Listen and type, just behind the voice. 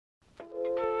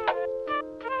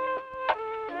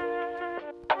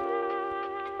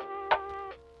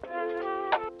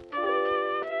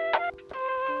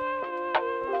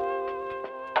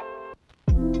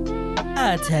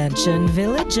Attention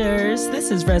villagers,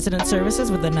 this is Resident Services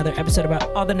with another episode about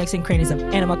all the nooks and crannies of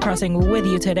Animal Crossing. With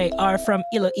you today are from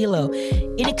Iloilo,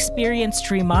 inexperienced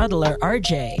remodeler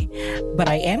RJ, but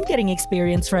I am getting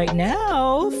experience right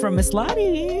now from Miss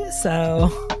Lottie, so...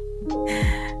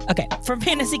 Okay, from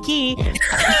Fantasy Key.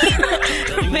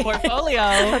 Portfolio.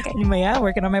 Okay. Yeah,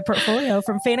 working on my portfolio.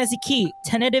 From Fantasy Key,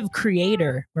 tentative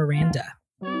creator Miranda.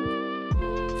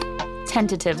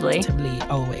 Tentatively,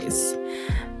 always.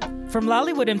 From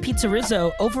Lollywood and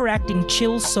Pizzerizzo, overacting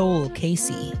chill soul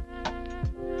Casey.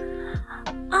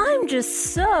 I'm just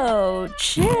so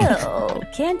chill.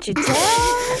 Can't you tell?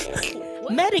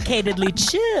 Medicatedly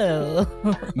chill.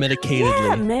 Medicatedly.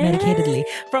 Yeah, man. Medicatedly.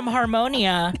 From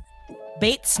Harmonia,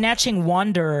 bait snatching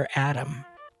wanderer Adam.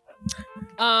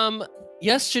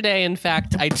 Yesterday, in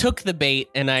fact, I took the bait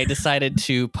and I decided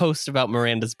to post about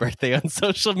Miranda's birthday on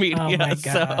social media. Oh my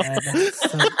god.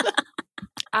 So...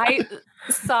 I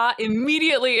saw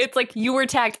immediately. It's like you were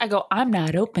tagged. I go, I'm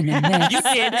not opening this.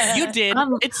 You did.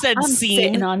 It said I'm scene.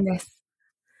 sitting on this.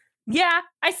 Yeah,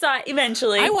 I saw it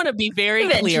eventually. I want to be very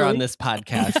clear on this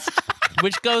podcast,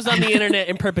 which goes on the internet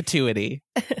in perpetuity.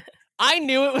 I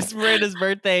knew it was Miranda's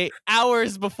birthday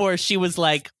hours before she was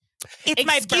like, It's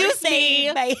my Excuse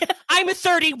me, I'm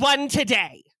 31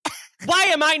 today. Why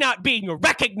am I not being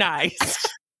recognized?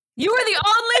 You were the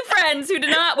only friends who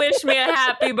did not wish me a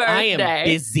happy birthday. I am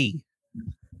busy.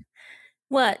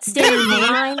 What? Standing in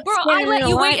line? Bro, I let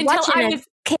you wait until I was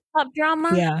K-pop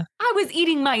drama? Yeah. I was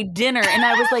eating my dinner and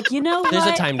I was like, you know what? There's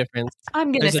a time difference.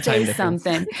 I'm going to say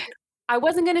something. I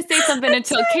wasn't going to say something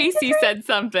until Casey said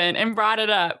something and brought it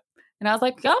up. And I was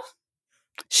like, oh,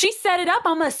 she set it up.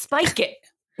 I'm going to spike it.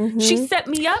 Mm-hmm. She set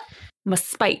me up. I'm a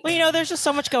spike. Well, there's just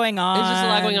so much going on. There's just a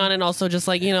lot going on. And also just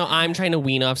like, I'm trying to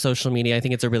wean off social media. I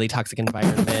think it's a really toxic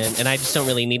environment. And I just don't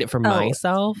really need it for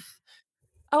myself.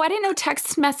 Oh, I didn't know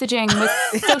text messaging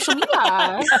was social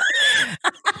media.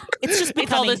 It's just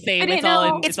It's all the same.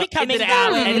 It's becoming an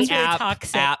app. and An it's really app.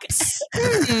 toxic.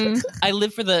 Apps. I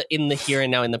live for in the here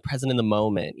and now, in the present, in the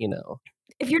moment,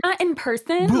 If you're not in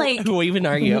person, like, Who even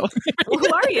are you?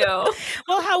 who are you?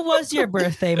 Well, how was your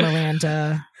birthday,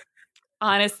 Miranda?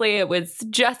 Honestly, it was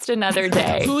just another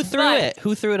day. Who threw it?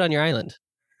 Who threw it on your island?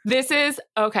 This is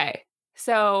okay.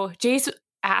 So Jace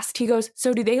asked, he goes,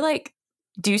 so do they like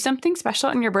do something special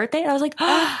on your birthday? And I was like,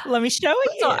 Let me show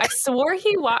you. So I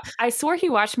swore he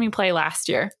watched me play last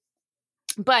year.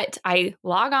 But I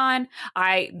log on.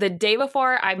 The day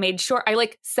before, I made sure I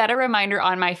set a reminder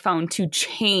on my phone to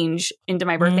change into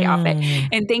my birthday outfit.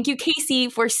 And thank you, Casey,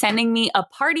 for sending me a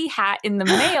party hat in the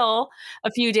mail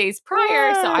a few days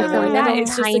prior. So I wore that.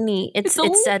 It's tiny. It's a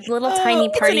little tiny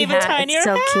it's party an even hat. tinier It's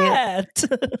so hat.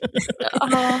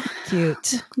 Oh,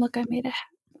 Cute. look, I made a hat.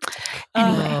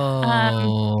 Anyway,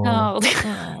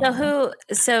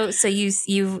 So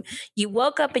you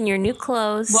woke up in your new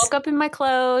clothes. woke up in my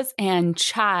clothes, and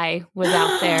Chai was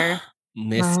out there.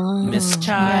 Miss Chai.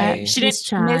 Chai. She Miss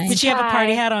didn't. Chai. Did she have a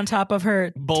party hat on top of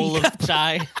her Bowl teacup? of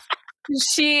chai.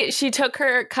 She took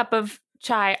her cup of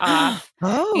chai off,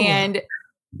 Oh. and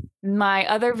my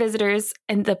other visitors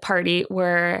in the party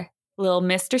were little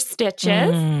Mr.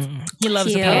 Stitches, He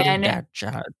loves Cute. a party And- hat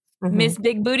shot. Mhm. Miss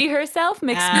Big Booty herself,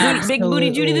 Big Absolutely. Booty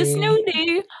Judy the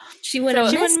Snooty. She wouldn't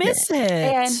She miss wouldn't miss it.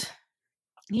 And-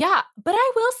 Yeah, but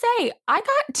I will say, I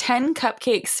got 10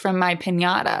 cupcakes from my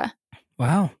piñata.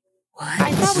 Wow.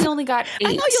 I thought we only got 8.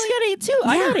 I thought you only got 8 too.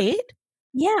 I Yeah. got 8.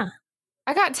 Yeah.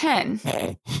 I got 10.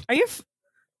 Are you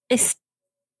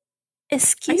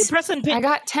Excuse me. pressing pin? I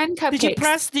got 10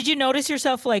 cupcakes. Did you notice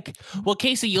yourself Well,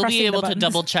 Casey, you'll Pressing be the able to buttons.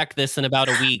 double check this in about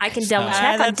a week. I can so- double check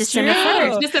on that's December true.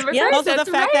 1st. December Yeah. 1st, Also, the that's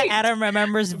fact right. that Adam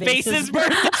remembers Vase's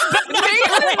birthday. Vase's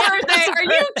birthday. Are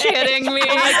you kidding me?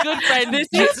 Oh, my good friend. This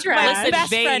His is trash. best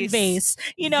friend Vase.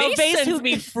 Vase Vase sends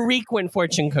me frequent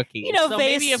fortune cookies. So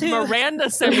maybe Vase if Miranda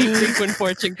sent me frequent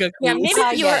fortune cookies. Yeah, maybe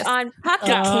if you Yes. were on pocket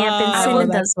Oh, camp and I sending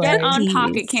will those get on cookies.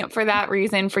 Pocket Camp for that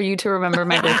reason, for you to remember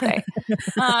my birthday.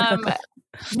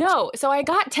 No, so I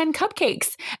got 10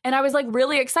 cupcakes, and I was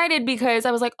really excited because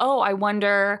I was like, oh, I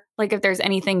wonder if there's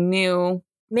anything new.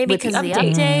 Maybe with the because of the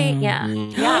update. update. Yeah.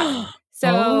 Yeah. So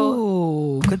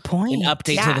Oh, good point. An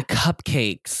update Yeah. to the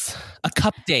cupcakes. A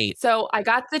cup date. So I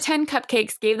got the 10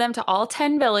 cupcakes, gave them to all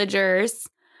 10 villagers,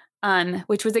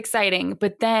 which was exciting.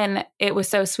 But then it was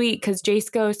so sweet because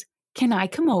Jace goes, can I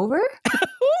come over?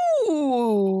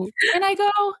 Ooh. And I go,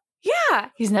 yeah.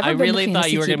 He's never I been really to thought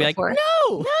Fantasy you were Key going to be like, before.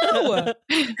 No.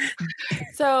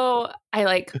 So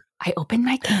I opened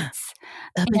my gates.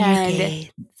 Open your And-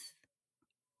 gates.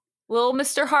 little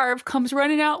Mr. Harv comes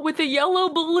running out with a yellow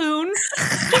balloon.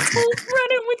 Just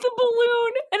running with the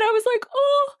balloon. And I was like,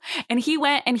 oh. And he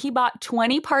went and he bought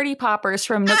 20 party poppers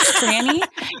from Nook's Cranny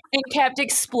and kept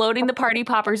exploding the party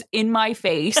poppers in my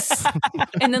face.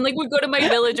 And then like we'd go to my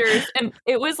villagers and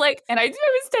it was like, and I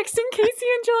was texting Casey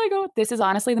and Jill, I go, this is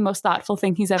honestly the most thoughtful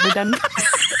thing he's ever done.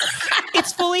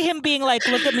 It's fully him being like,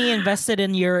 look at me, invested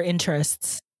in your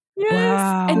interests. Yes.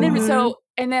 Wow.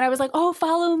 And then I was like, oh,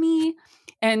 follow me.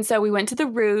 And so we went to the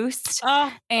Roost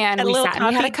and we sat and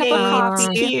we had a cup of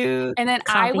coffee. Cute. And then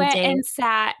I went and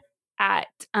sat at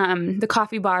the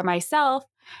coffee bar myself.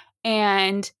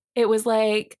 And it was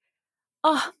like,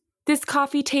 oh, this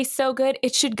coffee tastes so good.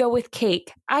 It should go with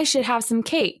cake. I should have some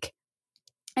cake.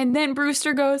 And then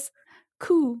Brewster goes,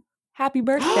 cool. Happy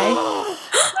birthday.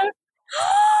 Yes, I'm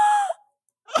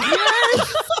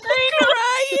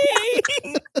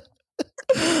crying.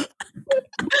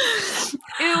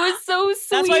 It was so sweet.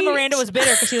 That's why Miranda was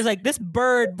bitter because she was like, this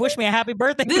bird wished me a happy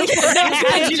birthday.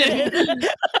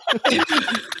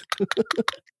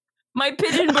 My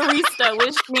pigeon barista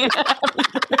wished me a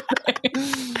happy birthday.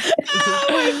 Oh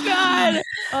my God.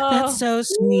 That's so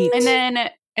sweet.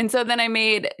 And so then I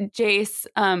made Jace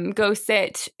go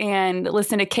sit and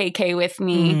listen to KK with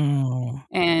me.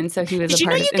 And so he was Did a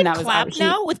part you know of you it. can clap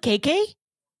now with KK?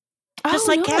 Just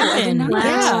Oh, like no, Kevin. I did not.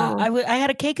 Yeah. Wow. I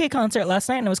had a KK concert last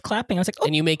night and I was clapping. I was like, oh,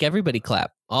 And you make everybody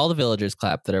clap. All the villagers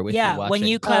clap that are with you yeah. watching. When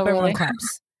you clap, Oh, everyone really?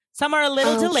 claps. Some are a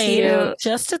little Oh, delayed, cute.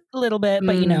 just a little bit,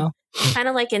 but you know. Kind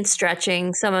of like in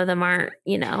stretching. Some of them aren't,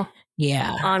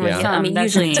 Yeah. on with Yeah. it. I mean,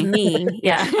 That's usually me. it's me.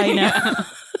 Yeah. I know.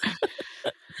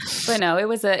 But no, it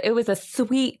was a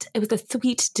sweet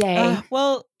day.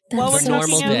 Well, while we're That's a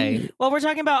normal talking day. while we're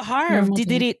talking about Harv, Normal day.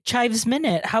 did it Chives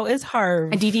Minute? How is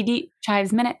Harv? A DDD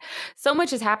Chives Minute. So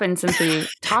much has happened since we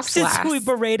talked Since last. we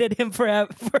berated him for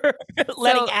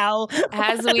letting Al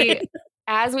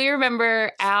as we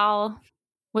remember, Al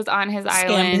was on his Scammed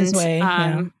island. his way,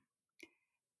 yeah.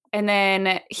 And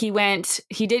then he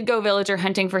did go villager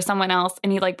hunting for someone else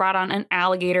and he like brought on an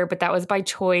alligator, but that was by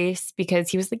choice because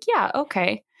he was like, yeah,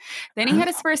 okay. Then he had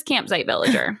his first campsite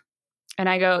villager. And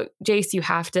I go, Jace, you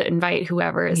have to invite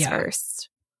whoever is first.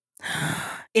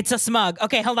 It's a smug.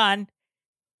 Okay, hold on.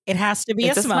 It has to be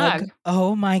It's a a smug. smug.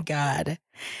 Oh my God.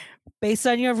 Based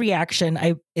on your reaction,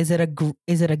 is it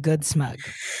a good smug?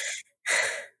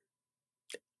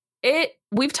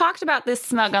 We've talked about this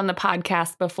smug on the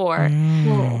podcast before.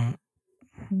 Mm.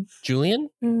 Julian?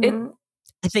 Mhm.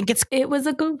 I think it's It was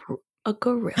a gorilla.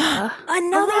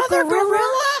 Another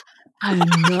gorilla?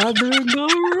 Another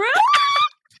gorilla.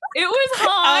 It was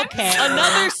Han. okay.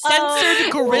 Another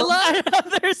censored gorilla?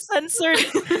 Another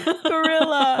censored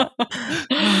gorilla.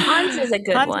 Hans is a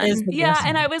good Hans one. is the Yeah, best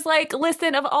and one. I was like,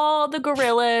 listen, of all the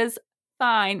gorillas,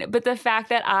 fine. But the fact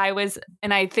that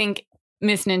and I think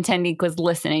Miss Nintendique was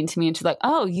listening to me and she's like,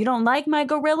 oh, you don't like my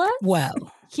gorilla? Well,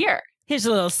 Here. here's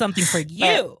a little something for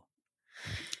you.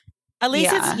 At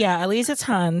least Yeah. at least it's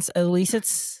Hans. At least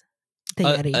it's the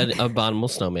Yeti. An abominable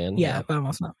snowman. yeah,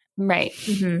 almost not. Right.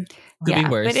 Mhm. Could be yeah.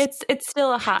 worse. But it's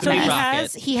still a hot So Big he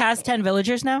mess. rocket. has 10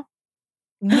 villagers now?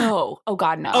 No. Oh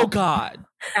God, no. Oh, God.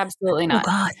 Absolutely Oh, not.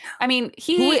 God. I mean,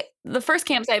 the first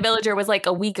campsite villager was like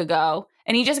a week ago,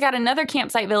 and he just got another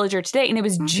campsite villager today, and it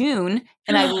was June,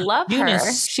 and I love June her.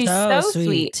 is She's so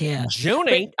sweet. Yeah.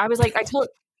 Junie. But I was like,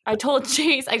 I told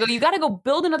Chase, I go, you got to go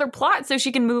build another plot so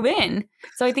she can move in.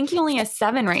 So I think he only has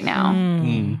 7 right now.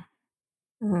 Mm.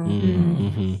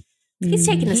 Mm-hmm. He's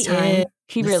taking his He time. is.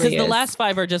 He really Because is. the last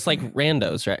 5 are just like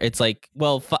randos, right? It's like,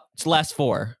 it's the last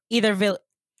 4. Either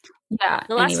yeah,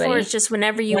 The last anybody. 4 is just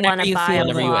whenever you Whenever want to you buy feel a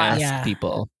Whenever you plot. ask Yeah.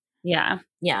 people. Yeah,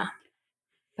 Yeah.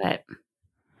 but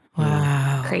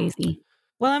wow. crazy.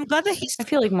 Well, I'm glad that he's I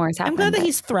feel like more has happened. I'm glad that but-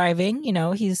 he's thriving. You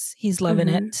know, he's loving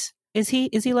Mhm. it. Is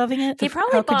he loving it? He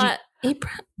probably How could you-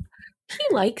 bought.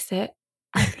 he likes it,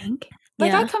 I think.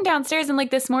 Like Yeah. I come downstairs and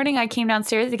like this morning I came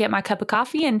downstairs to get my cup of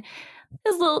coffee and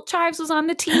his little Chives was on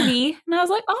the TV and I was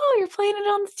like, oh, you're playing it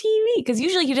on the TV because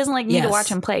usually he doesn't like me to Yes. watch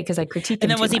him play because I critique him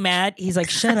And then too was he much. mad? He's like,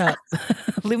 "Shut up,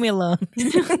 leave me alone."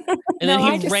 And No, I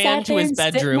then he just ran sat to there his and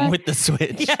sipped bedroom my- with the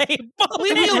Switch. Yeah,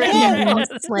 leave me Yeah. alone.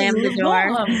 Slam the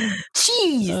door.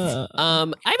 Jeez.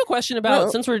 I have a question about,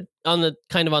 Well- since we're on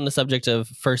the subject of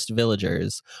first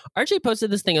villagers, RJ posted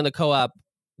this thing on the co-op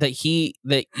that you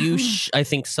I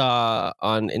think saw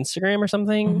on Instagram or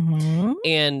something. Mhm.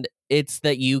 And it's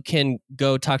that you can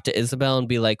go talk to Isabel and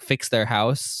be like, fix their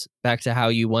house back to how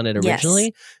you wanted originally.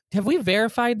 Yes. Have we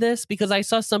verified this? Because I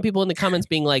saw some people in the comments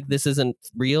being like, this isn't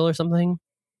real or something.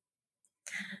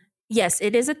 Yes,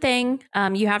 it is a thing.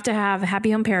 You have to have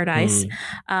Happy Home Paradise.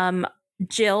 Mm.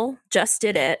 Jill just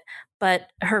did it, but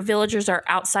her villagers are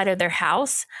outside of their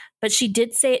house. But she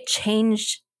did say it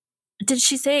changed. Did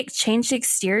she say it changed the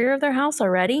exterior of their house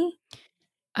already?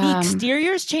 The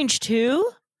exteriors changed too?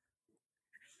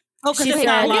 Oh, because She it's said-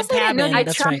 not a I log guess I didn't know cabin. that.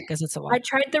 That's I tried- right, because it's a log. I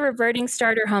tried the reverting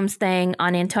starter homes thing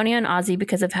on Antonio and Ozzy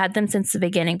because I've had them since the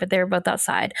beginning, but they were both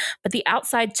outside. But the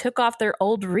outside took off their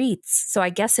old wreaths, so I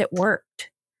guess it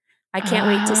worked. I can't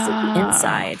wait to see the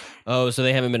inside. Oh, so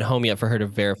they haven't been home yet for her to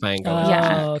verify and go. Oh,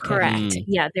 Yeah, okay. correct. Mm.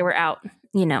 Yeah, they were out,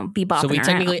 bebopping So we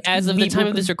technically, around. as of the time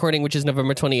of Bebopping. this recording, which is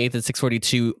November 28th at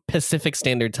 6:42 Pacific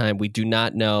Standard Time, we do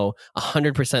not know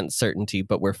 100% certainty,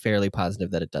 but we're fairly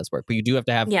positive that it does work. But you do have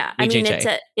to have Yeah, I mean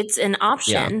HHA. it's an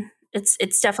option.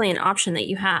 It's definitely an option that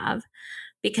you have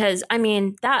because I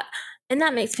mean that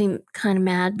makes me kind of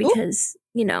mad because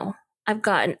I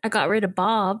got rid of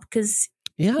Bob because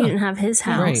yeah. he didn't have his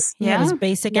house. Right. He had his Yeah.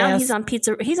 basic Now ass. he's on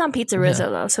Pizza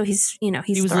Rizzo though, so he's He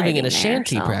was living in a thriving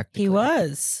shanty there, so. practically. He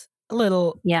was a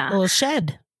little Yeah,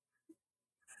 shed.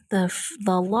 the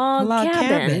log,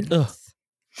 cabin. Ugh.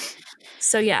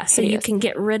 So yeah, so you Hideous. can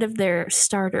get rid of their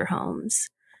starter homes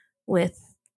with,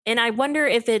 and I wonder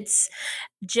if it's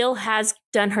Jill has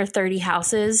done her 30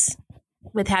 houses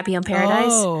with Happy Home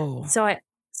Paradise. Oh, So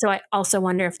I also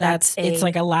wonder if it's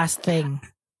like a last thing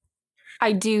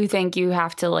I do think you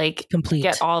have to like complete.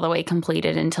 get all the way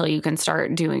completed until you can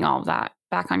start doing all of that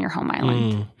back on your home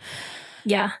island. Mm.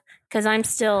 yeah, because I'm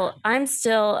still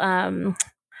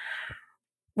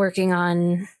working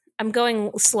on. I'm going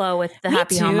slow with the Me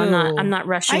Happy Home. I'm too. not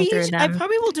rushing through I them.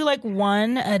 probably will do like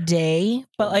one a day,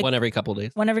 but like One every couple days.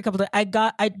 one every couple of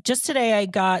I just today I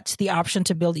got the option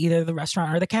to build either the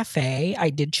restaurant or the cafe.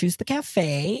 I did choose the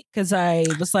cafe because I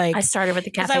was like, I started with the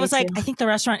because cafe. I was like, too. I think the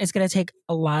restaurant is going to take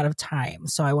a lot of time,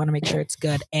 so I want to make sure it's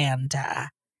good and I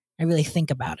really think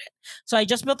about it. So I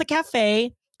just built the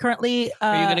cafe. Currently,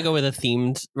 Are you going to go with a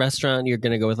themed restaurant? You're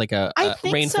going to go with like a I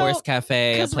think Rainforest so,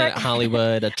 Cafe, a 'cause Planet right-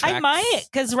 Hollywood, a Trax. I might,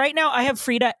 because right now I have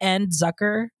Frida and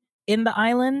Zucker in the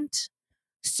island,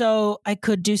 so I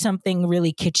could do something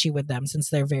really kitschy with them since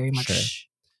they're very much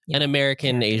Sure. An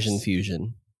American characters. Asian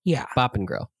fusion. Yeah. Bop and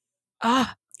Grill.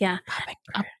 Ah. Yeah.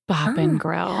 Bop Oh. and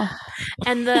grill.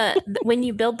 And when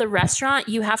you build the restaurant,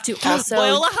 you have to Boil also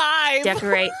a hive.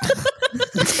 decorate.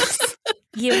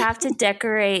 You have to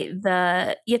decorate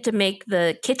you have to make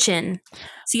the kitchen.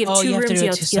 So you have two rooms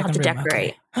you have to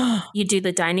decorate. You do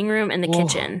the dining room and the Whoa.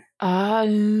 kitchen.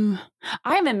 I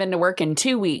haven't been to work in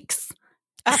 2 weeks.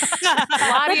 That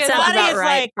Lottie sounds Lottie about is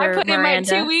right like- I for put in my Miranda.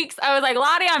 2 weeks. I was like,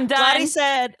 Lottie, I'm done. Lottie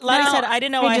said, No, I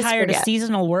didn't know I I just hired a forget.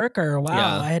 seasonal worker. Wow,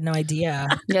 Yeah. I had no idea.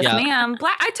 Yes, Yeah. ma'am.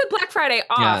 I took Black Friday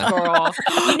off, Yeah. girl.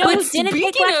 You know But who didn't take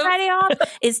speaking Black of- Friday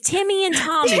off is Timmy and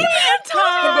Tommy. Timmy and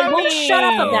And they won't Tommy! shut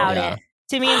up about Yeah. it.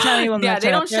 Timmy and Tommy will Yeah, not they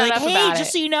shut don't up. They're shut like, up hey, about just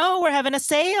it. so you know, we're having a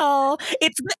sale.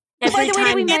 It's the, Every By the way,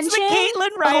 time did we it's the mention-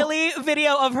 Caitlin Riley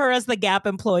video of her as the Gap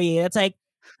employee. It's like,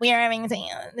 we are having a sale.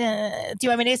 Do you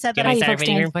want me to set that Do you want me up? to start a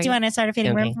fitting room Do you want to start a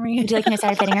fitting room Okay. for me? Would you like me to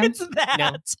start a fitting room? It's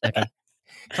that. Okay.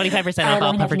 25% I off don't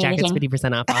all have puffer jackets, anything.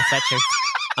 50% off all sweatshirts.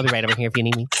 I'll be right over here if you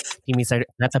need me. Need me start.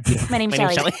 That's up to you. My name's My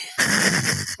name's Shelly.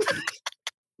 Shelly.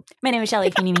 My name is Shelly.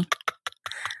 If you need me.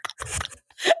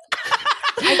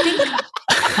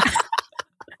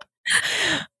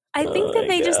 I think that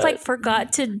they just like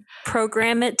forgot to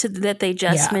program it to that they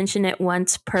just Yeah. mention it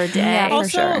once per day. Yeah, for Also,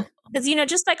 sure. Because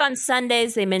just like on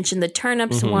Sundays they mention the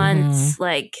turnips Mhm. once.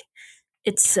 Like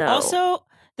it's so Also,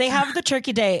 they have the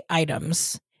Turkey Day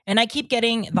items, and I keep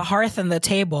getting the hearth and the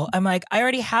table. I'm like, I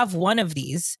already have one of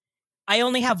these. I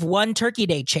only have one Turkey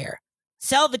Day chair.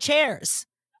 Sell the chairs.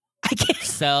 I can't.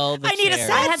 Sell the I need a chair.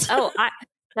 set. I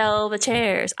sell the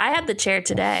chairs. I had the chair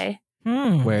today.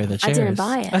 Where are the I chairs? didn't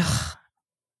buy it. Ugh.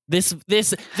 This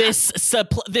supply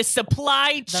chain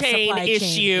supply chain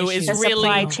issue is The really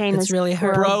supply chain it's is really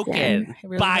hurt. broken. It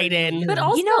really hurt Biden. me. But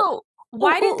also, You know-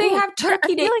 why did they have I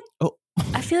Turkey Day? feel like-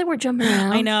 I feel like we're jumping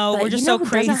around. I know, but we're just you know so who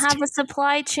crazy. Doesn't have a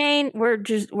supply chain.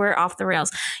 We're off the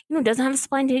rails. You know, who doesn't have a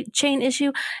supply chain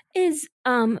issue is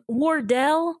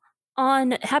Wardell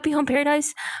on Happy Home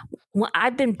Paradise. Well,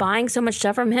 I've been buying so much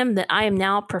stuff from him that I am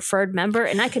now a preferred member,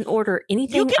 and I can order You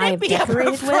anything I can have be a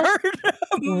decorated with. preferred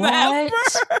member.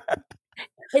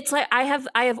 It's like I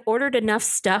have ordered enough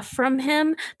stuff from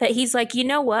him that he's like, you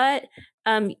know what?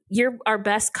 You're our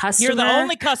best customer. You're the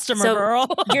only customer, So- girl.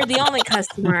 You're the only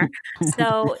customer.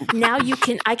 So now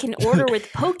I can order with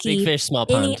Big Pokey fish, small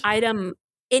any pond.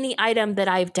 item that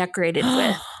I've decorated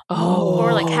with, Oh.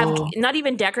 or like have not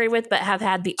even decorated with, but have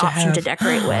had the To option to have.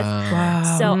 decorate with.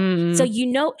 Wow. So Mm. so you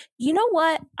know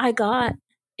what I got,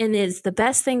 and is the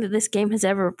best thing that this game has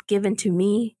ever given to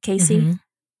me, Casey, Mhm.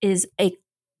 is a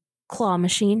Claw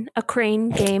Machine, a crane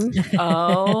game.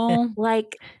 Oh.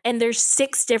 Like, and there's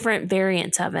 6 different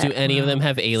variants of it. Do any of them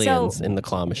have aliens in the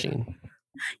claw machine?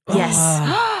 Yes.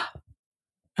 Oh,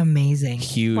 amazing.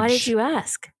 Huge. Why did you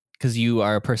ask? Because you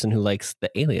are a person who likes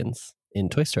the aliens in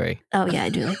Toy Story. Oh yeah, I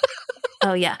do. Like,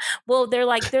 oh yeah. Well, they're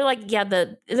like they're like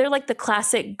the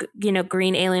classic,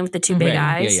 green alien with the 2 big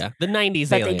eyes. Yeah. The 90s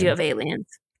But alien. they do have aliens.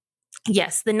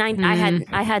 Yes, the I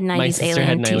had 90s My sister alien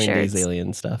had 90s t-shirts.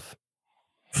 alien stuff.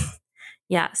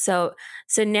 Yeah, so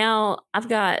now I've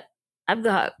got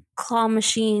claw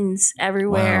machines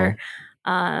everywhere.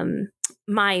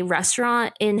 My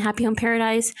restaurant in Happy Home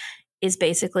Paradise is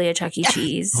basically a Chuck E.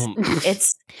 Cheese.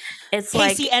 It's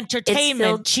like Casey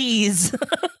Entertainment Cheese.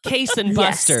 Case and Yes.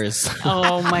 Busters.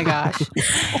 Oh my gosh.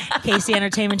 Casey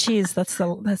Entertainment Cheese. That's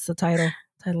the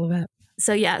title of it.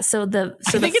 so yeah. So the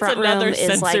I think front it's another room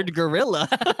is censored like gorilla.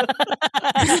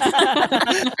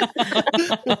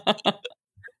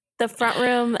 the front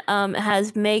room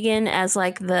has Megan as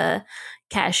like the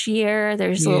cashier.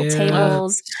 There's little Yeah.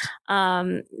 tables.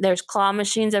 There's claw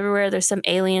machines everywhere. There's some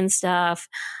alien stuff.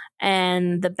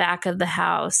 And the back of the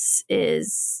house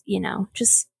is,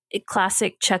 just a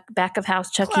classic back of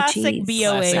house Chuck E. Classic Cheese.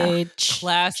 BOH.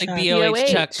 Classic Chuck. BOH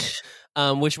Chuck.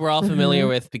 BOH. Which we're all familiar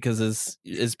with because as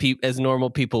normal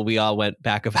people, we all went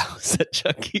back of house at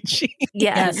Chuck E. Cheese.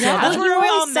 Yeah, That's where we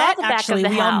all always saw met. the back of Actually, the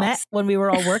we all met house. when we were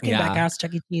all working Yeah. back house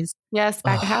Chuck E. Cheese. Yes,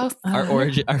 back of house. Our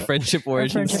friendship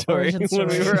origin friendship story origin when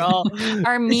we story. were all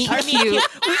Our meet Our cute. meat cute.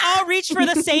 We all reached for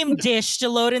the same dish to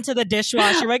load into the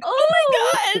dishwasher. We're like, oh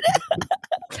my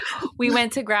god! We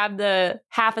went to grab the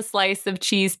half a slice of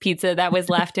cheese pizza that was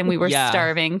left, and we were Yeah.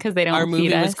 starving because they don't our feed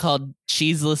movie us. was called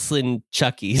Cheeseless and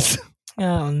Chucky's.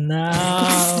 Oh no!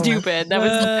 Stupid. That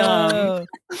was dumb.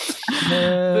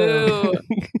 Boo.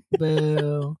 Boo.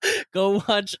 Boo. Go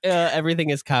watch Everything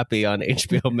is Copy on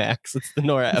HBO Max. It's the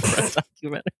Nora Ephron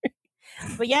documentary.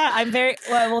 But yeah, I'm very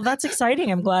well. That's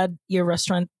exciting. I'm glad your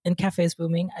restaurant and cafe is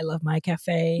booming. I love my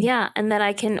cafe. Yeah, and that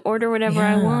I can order whatever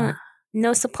I Yeah. want.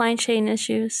 No supply chain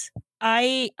issues.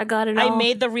 I got it all. I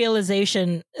made the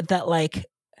realization that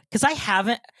because I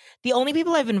haven't, the only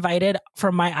people I've invited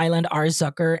from my island are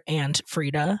Zucker and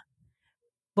Frida.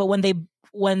 But when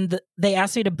they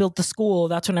asked me to build the school,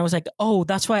 that's when I was like, oh,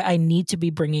 that's why I need to be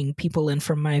bringing people in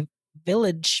from my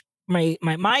village, my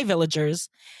villagers,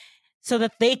 so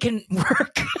that they can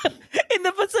work in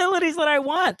the facilities that I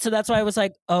want. So that's why I was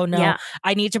like, oh no, Yeah.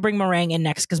 I need to bring Meringue in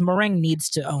next because Meringue needs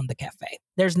to own the cafe.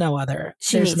 There's no other.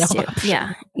 She there's needs no to.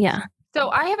 option. Yeah. So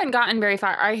I haven't gotten very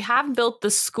far. I have built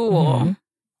the school. Mhm.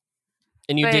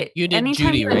 And you But did anytime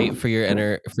Judy, you're- right? For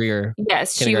your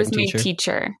Yes, she was my kindergarten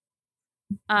teacher.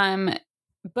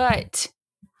 But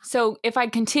so if I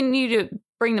continue to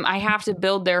bring them, I have to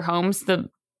build their homes,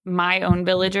 my own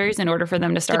villagers, in order for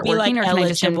them to To start be working, or can I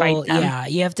just invite them? Yeah,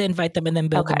 you have to invite them and then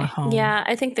build them Okay. a home. Yeah,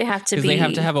 I think they have to be. because they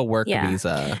have to have a work yeah.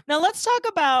 visa. Now let's talk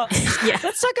about Yeah.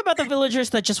 let's talk about the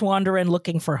villagers that just wander in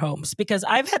looking for homes, because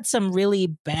I've had some really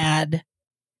bad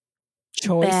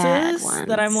choices ones.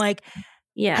 that I'm like,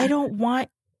 Yeah. I don't want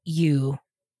you.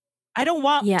 I don't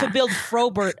want Yeah. to build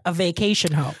Frobert a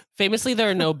vacation home. Famously, there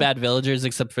are no bad villagers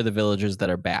except for the villagers that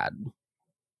are bad.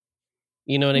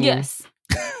 You know what I mean? Yes,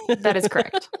 that is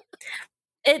correct.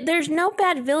 There's no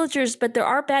bad villagers, but there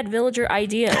are bad villager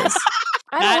ideas.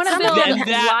 I don't want to build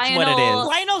that's what it is.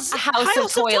 Lionel's A house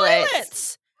of toilets.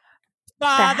 toilets.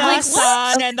 Father, house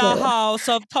Son, of and the toilets. house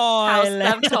of House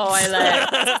toilets. of toilets.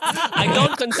 I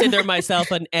don't consider myself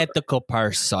an ethical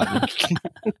person.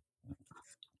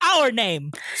 Our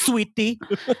name, sweetie.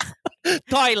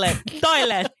 Toilet.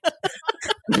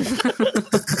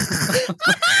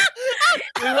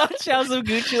 We watched House of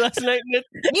Gucci last night.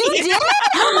 You did?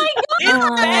 Oh my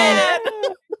god! bad.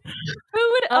 Who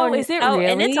would? Oh, is it really?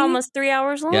 And it's almost 3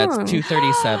 hours long. Yeah, it's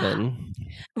 2:37.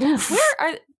 Where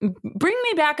are? Bring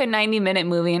me back a 90-minute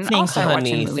movie, and I'll Thanks, start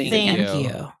honey. watching movies Thank again. Thank you.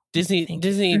 you. Disney Thank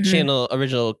Disney Mhm. Channel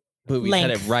original movies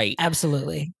had it Length. right.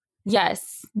 Absolutely.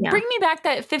 Yes. Yeah. Bring me back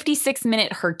that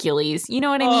 56-minute Hercules. You know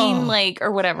what I Oh. mean? Like,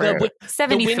 or whatever. The Winnie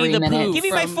 73 the minutes. Pooh. Give me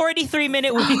my From-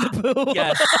 43-minute Winnie the Pooh.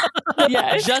 Yes.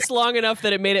 Yes. Just long enough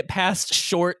that it made it past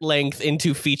short length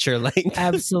into feature length.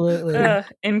 Absolutely.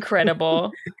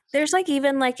 Incredible. There's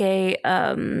even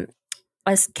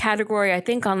a category, I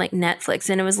think, on Netflix,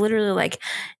 and it was literally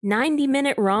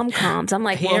 90-minute rom-coms. I'm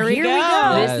like, Here well, we here we go.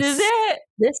 go. Yes. This is it.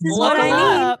 This is Look what I 'em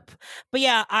need. up. But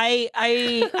yeah, I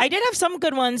did have some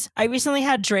good ones. I recently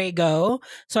had Drago,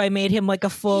 so I made him a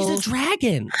full. He's a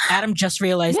dragon. Adam just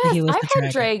realized that Yes, he was I've the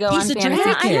had dragon. Drago He's on a Fantasy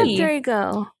Yeah, I have dragon.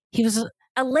 Drago. He was,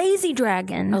 A lazy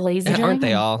dragon. A lazy dragon. Aren't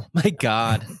they all? My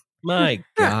God. My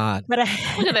God. but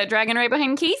Look at that dragon right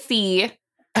behind Casey.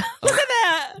 Look at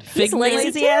that. He's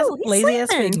lazy ass, too. He's lazy ass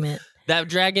sleeping. Figment. That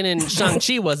dragon in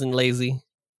Shang-Chi wasn't lazy.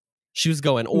 She was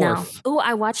going No. orf. Oh,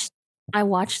 I watched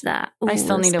that. Ooh, I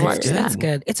still need to it's watch good. that. That's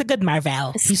good. It's a good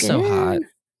Marvel. It's He's so good. hot.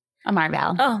 A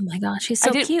Marvel. Oh my gosh, he's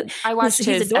so cute. I watched he's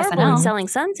his adorable in SNL. Selling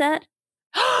Sunset.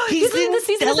 He's in the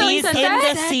season of Selling He's in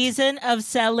Sunset. the season of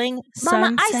Selling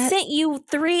Mama, Sunset. I sent you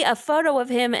a photo of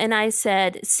him, and I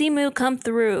said, "Simu, come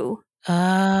through."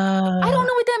 I don't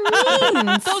know what that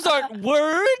means. Those aren't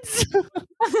words.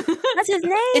 That's his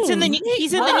name. It's in the new,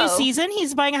 he's in the new Whoa. season.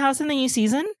 He's buying a house in the new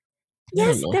season. Yes,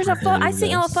 I don't know there's a who photo. I that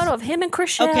sent y'all a is. photo of him and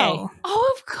Chriselle. Okay.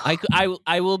 Oh, of course.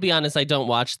 I will be honest. I don't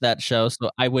watch that show, so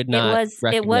I would It not. was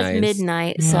recognize.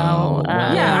 midnight, so Oh,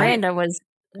 wow. Yeah. Miranda was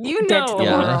You dead to the know.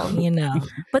 Yeah. world. You know,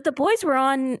 But the boys were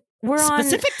on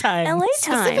specific time. LA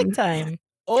Specific time. time.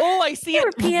 Oh, I see They it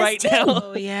were right PST. now.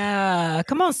 Oh yeah,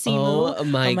 come on, Simu. Oh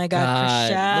my, my God, God!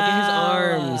 Look at his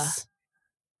Chriselle. arms.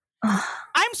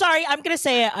 I'm sorry. I'm gonna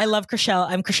say it. I love Chriselle.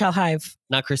 I'm Chriselle Hive,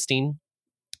 Not Christine.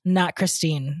 not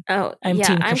Christine. Oh, I'm yeah,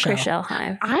 Team I'm Chriselle. Chriselle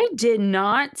Hive. I did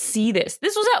not see this.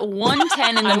 This was at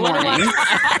 1:10 in the I wanna morning. watch-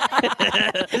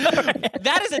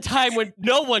 That is a time when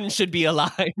no one should be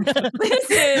alive. This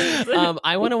is.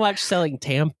 I want to watch Selling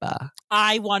Tampa.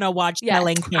 I want to watch Yes,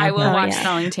 Selling Tampa. I will Oh, watch yeah.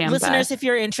 Selling Tampa. Listeners, if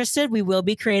you're interested, we will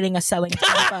be creating a Selling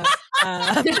Tampa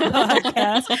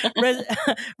podcast.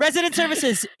 Resident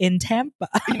services in Tampa.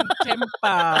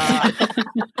 Tampa.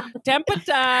 Tampa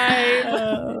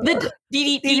time.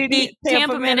 the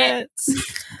Tampa minutes.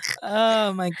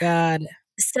 Oh my God.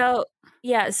 So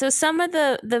so some of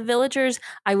the villagers,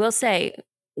 I will say,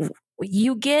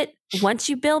 you get once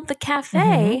you build the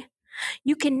cafe, Mm-hmm.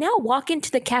 you can now walk into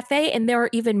the cafe, and there are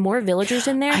even more villagers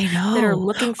in there I know. that are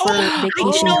looking for I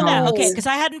vacation didn't know that. homes. Okay, because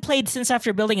I hadn't played since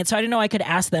after building it, so I didn't know I could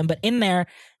ask them. But in there,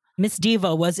 Miss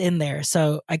Diva was in there,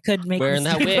 so I could make Wearing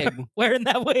Miss that Diva wig. wearing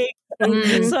that wig.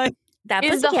 Mhm. So I, That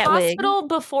Is the pussycat wig. hospital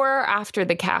before or after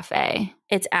the cafe?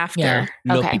 It's after. Yeah.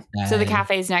 Okay. Look So the at that.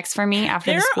 cafe is next for me after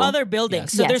there the are school. other buildings,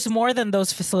 Yes. so Yes. there's more than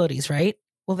those facilities, right?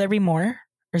 Will there be more,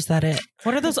 or is that it?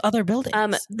 What are those other buildings?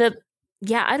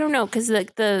 I don't know, because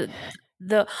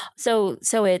so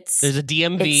it's There's a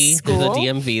DMV. It's There's a school.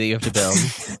 DMV that you have to build.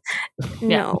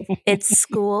 no, it's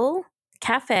school,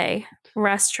 cafe,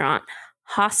 restaurant,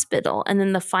 hospital, and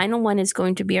then the final one is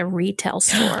going to be a retail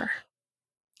store.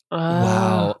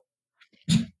 Wow.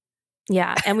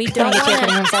 Yeah, and we don't Gotta get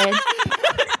want your to.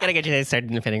 Gotta get you started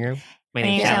in the fitting room. My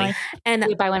name's Yeah. Sally. And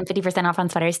We buy one 50% off on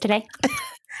sweaters today.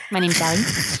 My name's Sally.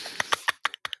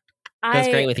 Goes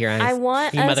great with your eyes. I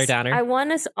want You us, mother-daughter. I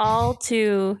want us all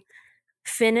to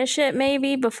finish it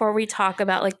maybe before we talk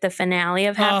about like the finale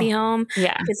of Happy Home,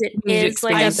 Yeah. because it We need to is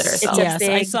like explain a, it it's ourselves. a yes, big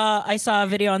I saw a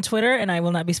video on Twitter, and I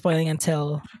will not be spoiling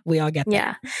until we all get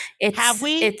there. yeah. It's Have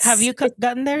we? It's, Have you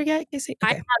gotten there yet, Casey?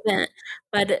 I Okay. haven't,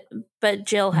 but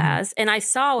Jill Mhm. has, and I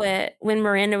saw it when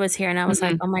Miranda was here, and I was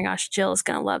like, Mhm. oh my gosh, Jill is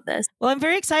gonna love this. Well, I'm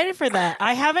very excited for that.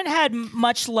 I haven't had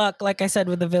much luck, like I said,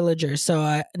 with the villagers.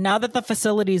 So now that the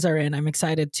facilities are in, I'm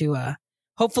excited to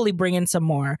hopefully bring in some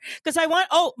more. Because I want.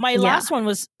 Oh, my Yeah. last one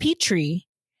was Petrie,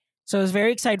 so I was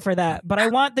very excited for that. But I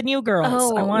want the new girls.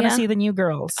 Oh, I want to yeah. see the new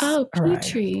girls. Oh, arrive.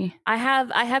 Petrie. I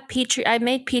have Petrie. I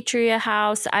made Petrie a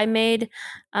house. I made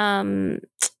Ione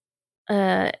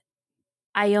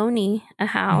a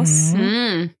house. Mhm.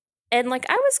 Mm. And like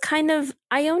I was kind of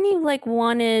Ione like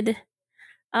wanted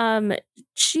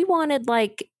she wanted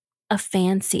like a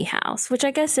fancy house, which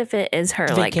I guess if it is her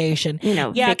like Vacation.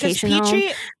 Yeah, because vacation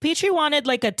home. Petrie wanted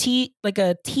like a tea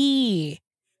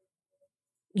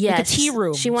Yes. like a tea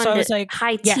room. She So wanted I was like,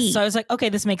 high yes. tea. So I was like, okay,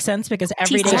 this makes sense because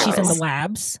every day she's in the service.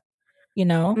 labs. You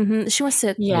know, Mhm. She wants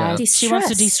to Yeah. de-stress, she wants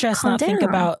to de-stress, calm not think down.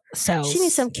 about cells. She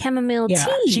needs some chamomile Yeah,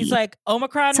 tea. she's like,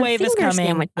 Omicron Some wave is finger coming.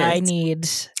 sandwiches. I need.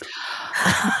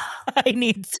 I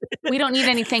need. We don't need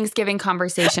any Thanksgiving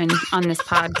conversation on this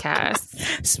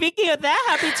podcast. Speaking of that,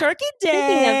 happy Turkey Day.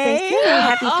 Speaking of Thanksgiving,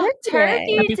 happy Oh, Turkey Turkey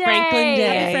Day. Happy Franklin Day.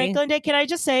 Happy Franklin Day. Can I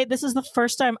just say this is the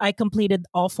first time I completed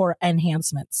all 4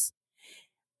 enhancements.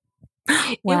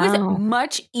 It Wow. was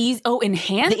much easier. Oh,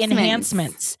 enhancements. The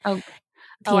enhancements. Oh,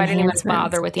 The I didn't even enhancements.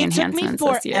 bother with the It took me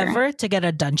enhancements this year. forever to get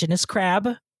a Dungeness crab,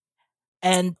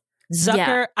 and Zucker.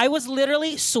 Yeah. I was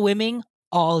literally swimming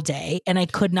all day, and I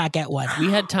could not get one.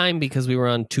 We had time because we were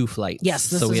on 2 flights. Yes,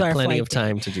 this so we was had our plenty flight of day.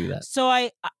 time to do that. So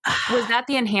I Was that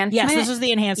the enhancement? yes, this was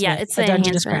the enhancement. Yeah, it's a the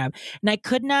Dungeness enhancement. crab, and I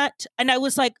could not. And I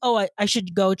was like, oh, I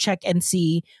should go check and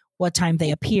see what time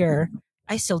they appear.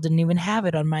 I still didn't even have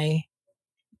it on my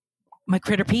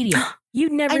Critterpedia. You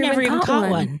never, I never even caught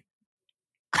one.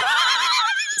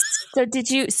 So did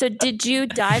you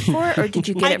dive for it, or did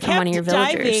you get I it from one of your kept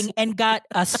villagers? diving and got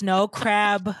a snow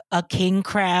crab, a king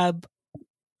crab.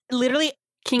 Literally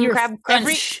King You're crab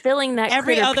crunch. filling that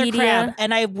every other Critterpedia. crab,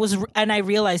 and I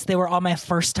realized they were all my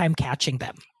first time catching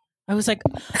them. I was like,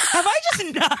 have I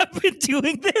just not been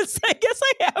doing this? I guess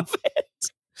I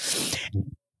haven't.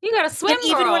 You gotta swim, And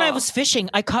even when I girl. was fishing,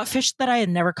 I caught fish that I had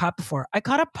never caught before. I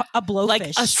caught a blowfish, Like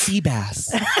a sea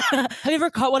bass. Have you ever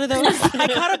caught one of those? I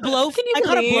caught a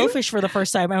blowfish for the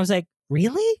first time. I was like,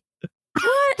 really?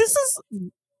 What? This is.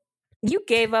 You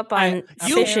gave up on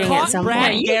You fishing caught at some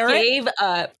Brad point. Garrett? gave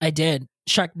up. I did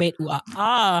shark bait. Ooh,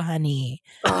 honey.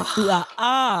 Ooh,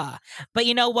 But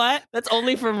you know what? That's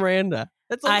only from Miranda.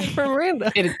 That's only from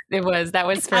Miranda. That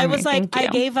was for I me. was like, Thank I you.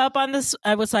 gave up on this.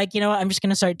 I was like, you know what? I'm just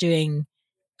gonna start doing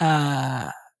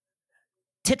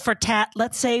tit for tat,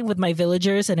 let's say, with my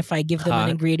villagers, and if I give them Hot. an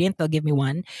ingredient, they'll give me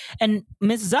one. And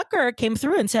Miss Zucker came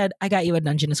through and said, I got you a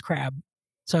Dungeness crab.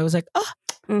 So I was like, oh,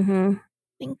 Mm-hmm.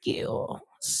 thank you.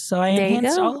 So I There you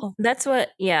enhanced go. all. That's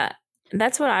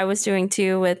what I was doing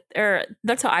too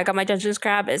that's how I got my Dungeness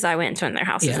crab is I went into one of their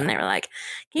houses Yeah. and they were like,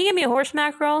 can you give me a horse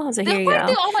mackerel? I was like, here They you go.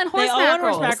 all went horse They all want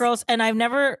mackerels. horse mackerels,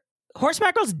 and horse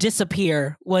mackerels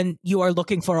disappear when you are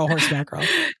looking for a horse mackerel.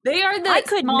 They are the I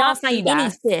could small not sea find any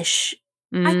bass. fish.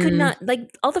 I could Mm. not, like,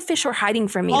 all the fish were hiding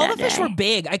from me All that the fish day. were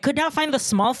big. I could not find the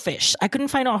small fish. I couldn't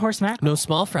find a horse mackerel. No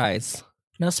small fries.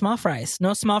 No small fries.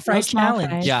 No small fries small challenge.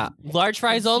 fries. Yeah, large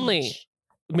fries only.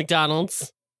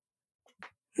 McDonald's.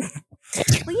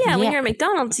 Well, yeah, when Yeah. you're at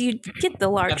McDonald's, you get the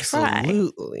large fry.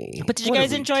 Absolutely. But did you What guys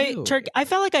do we enjoy do? turkey? I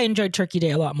felt like I enjoyed Turkey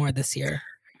Day a lot more this year.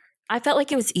 I felt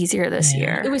like it was easier this Yeah.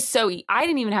 year. It was I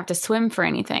didn't even have to swim for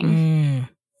anything. Mm.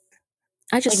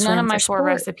 I just Like none of swam my for 4 sport.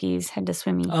 recipes had to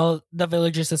swim me. Oh, the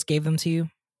villagers just gave them to you?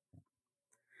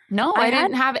 No, I I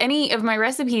didn't have any of my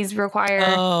recipes require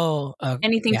Oh. Okay.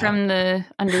 anything yeah. from the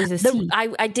under the sea.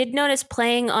 I did notice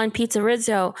playing on Pizza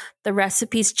Rizzo, the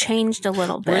recipes changed a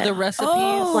little bit. Were the recipes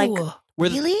like, were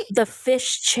the- really? the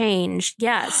fish changed.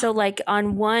 Yeah. So like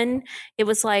on one, it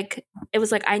was like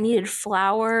I needed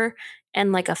flour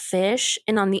and like a fish,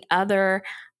 and on the other,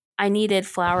 I needed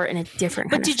flour and a different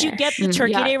But kind did of you get fish. the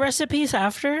Turkey Yeah. Day recipes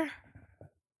after?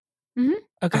 Mhm.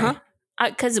 Okay. Uh-huh.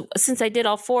 Because since I did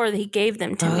all 4, he gave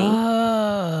them to me.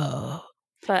 Oh.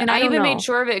 But And I I don't even know. made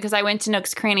sure of it because I went to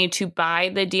Nook's Cranny to buy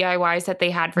the DIYs that they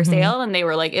had for Mhm. sale, and they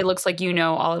were like, "It looks like you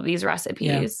know all of these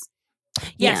recipes."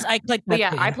 Yes, I clicked But that. yeah,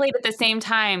 too. I played at the same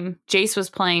time Jace was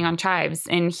playing on Chives,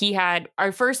 and he had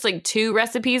our first like 2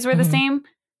 recipes were the Mhm. same,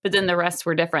 but then the rest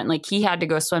were different. Like he had to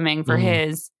go swimming for Mhm.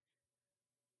 his,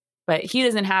 but he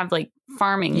doesn't have like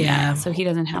farming Yeah. yet, so he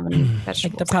doesn't have any like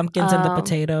vegetables. the pumpkins and the Oh.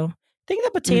 potato. I think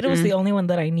the potato was Mhm. the only one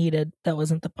that I needed that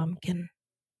wasn't the pumpkin.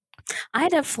 I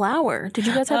had to have flour. Did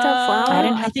you guys have to have flour? I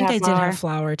didn't I have think to I have did flour. have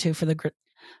flour too for the grit.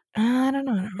 I don't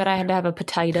know. But I had to have a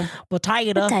potato.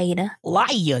 Potato, Potato.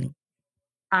 lion,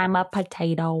 I'm a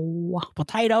potato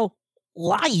potato,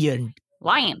 lion.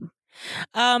 lion.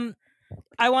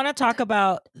 I want to talk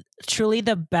about truly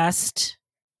the best,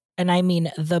 and I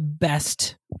mean the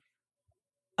best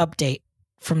update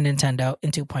from Nintendo in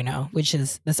 2.0, which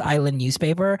is this island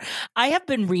newspaper. I have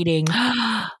been reading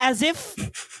as if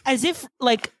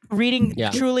like reading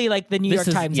Yeah. truly like the New York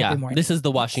Times every morning. This is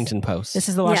the Washington Post. This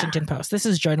is the Yeah. Washington Post. This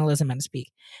is journalism and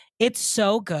speak. It's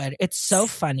so good. It's so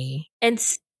funny. And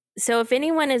so, if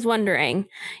anyone is wondering,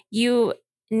 you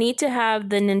need to have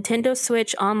the Nintendo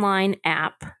Switch Online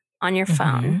app on your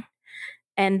phone, Mhm.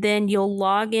 and then you'll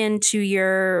log into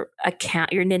your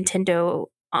account, your Nintendo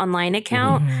Online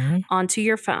account, Mhm. onto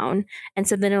your phone. And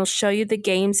so then it'll show you the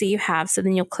games that you have. So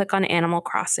then you'll click on Animal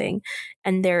Crossing,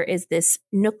 and there is this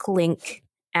Nook Link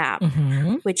app.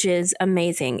 Mhm. Which is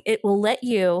amazing. It will let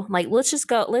you let's just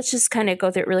kind of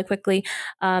go through it really quickly.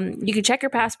 You can check your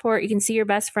passport, you can see your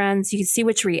best friends, you can see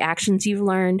which reactions you've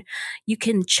learned, you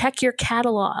can check your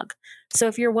catalog. So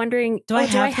if you're wondering, Do I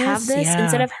do I have have this? this?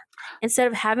 Yeah. Instead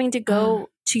of having to go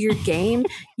to your game,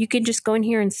 you can just go in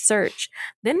here and search.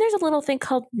 Then there's a little thing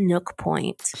called Nook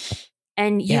Point.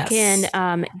 And you Yes.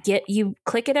 can you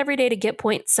click it every day to get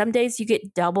points. Some days you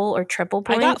get double or triple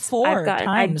I points. got 4 I've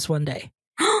times one day.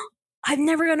 I've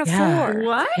never gotten a Yeah. 4.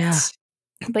 What? Yeah.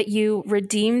 But you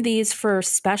redeem these for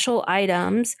special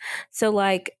items. So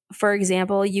like, for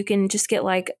example, you can just get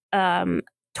like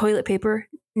toilet paper,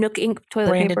 Nook ink toilet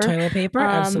Branded paper, toilet paper.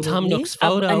 Absolutely. Tom Nook's a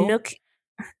photo. Nook,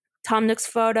 Tom Nook's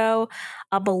photo,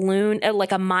 a balloon,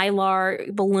 like a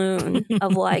Mylar balloon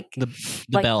of like the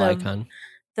like bell the- icon.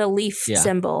 the leaf Yeah.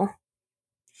 symbol.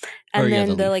 Or, And yeah,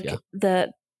 then the leaf,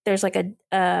 there's like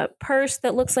a purse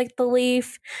that looks like the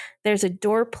leaf. There's a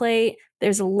door plate.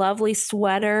 There's a lovely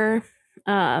sweater.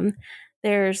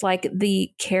 There's like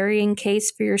the carrying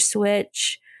case for your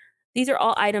Switch. These are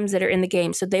all items that are in the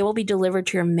game, so they will be delivered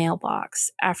to your mailbox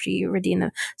after you redeem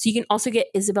them. So you can also get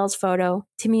Isabel's photo,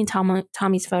 Timmy and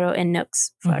Tommy's photo, and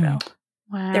Nook's photo.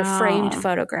 Wow. Their framed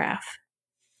photograph.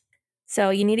 So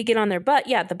you need to get on there. But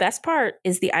yeah, the best part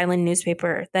is the Island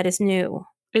newspaper that is new.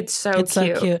 It's so It's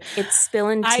cute. so cute. It's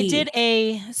spilling tea.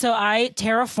 I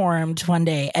terraformed one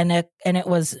day, and it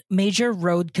was major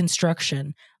road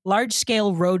construction. Large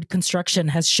scale road construction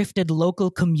has shifted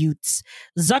local commutes.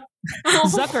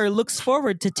 Zucker looks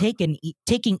forward to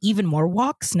taking even more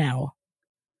walks now.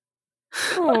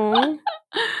 Aw.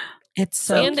 It's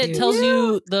so And cute. it tells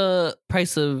you the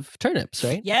price of turnips,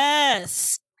 right?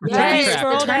 Yes. The Right. turnip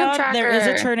Scroll tracker. down. There is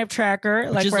a turnip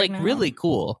tracker, Which is right like now. really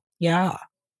cool. Yeah.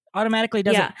 Automatically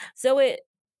does Yeah. it. So it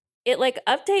like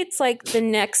updates like the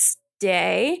next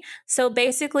day. So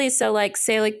basically, say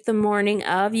like the morning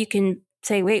of, you can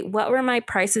say, wait, what were my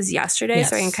prices yesterday?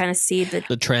 So I can Yes. kind of see the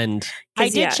The trend. I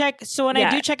did yeah. check. So when I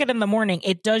Yeah. do check it in the morning,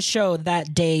 it does show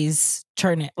that day's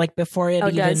turnip, like before it Oh,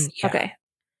 it even. does? Yeah. Okay.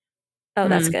 Oh,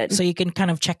 that's Mm. good. So you can kind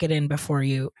of check it in before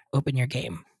you open your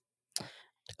game.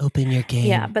 Open your game.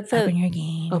 Yeah, but Open your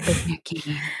game. Open your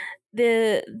game.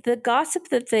 the gossip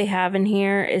that they have in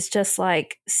here is just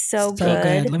like so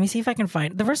good. Let me see if I can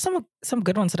find. There were some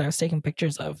good ones that I was taking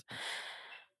pictures of.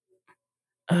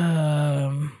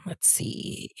 Let's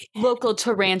see. Local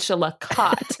tarantula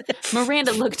caught.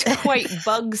 Miranda looked quite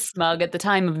bug smug at the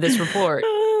time of this report.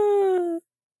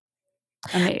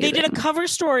 Amazing. They did a cover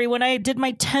story when I did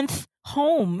my 10th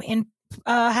home in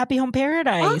Happy Home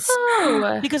Paradise.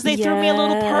 Oh, Because they threw me a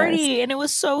little Yes. party and it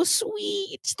was so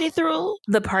sweet. They threw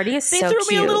The party is so me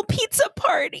cute. a little pizza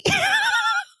party.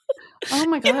 oh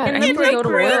my god! I in need to my go to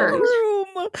green work.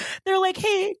 room. They're like,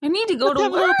 hey, I need to go let's to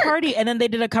have a little work. party. And then they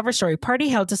did a cover story. Party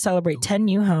held to celebrate 10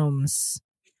 new homes.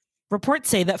 Reports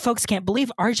say that folks can't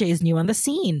believe RJ is new on the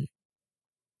scene.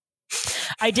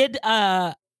 I did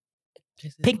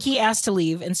Pinky asked to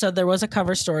leave, and so there was a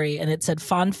cover story, and it said,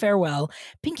 fond farewell.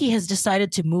 Pinky has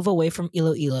decided to move away from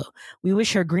Iloilo. We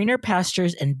wish her greener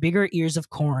pastures and bigger ears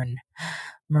of corn.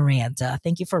 Miranda,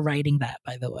 thank you for writing that,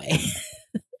 by the way.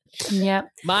 Yep.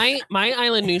 My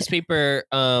island newspaper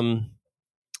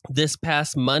this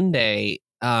past Monday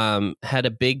had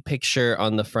a big picture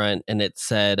on the front, and it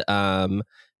said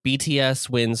BTS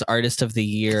wins Artist of the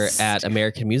Year at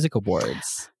American Music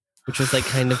Awards, which was like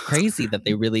kind of crazy that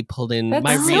they really pulled in That's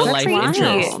my so real life crazy.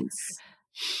 interests.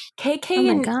 KK Oh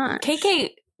my and gosh. KK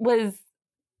was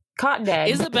caught dead.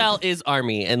 Isabel is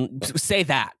Army, and say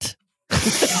that.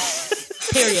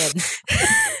 Period.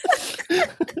 I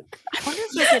wonder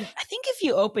if you can. I think if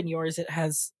you open yours, it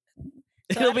has.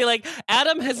 It'll be like,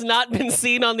 Adam has not been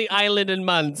seen on the island in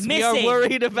months. We are Missing.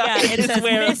 worried about Yeah, it his says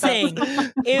whereabouts.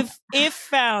 missing. If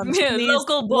found, Yeah, please,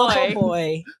 local boy. local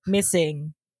boy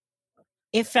missing.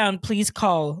 If found, please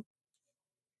call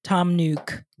Tom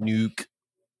Nuke. Nuke.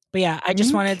 But yeah, I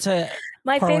just wanted to.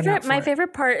 My pour one out favorite for it.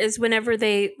 favorite part is whenever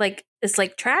they it's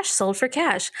like trash sold for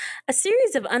cash. A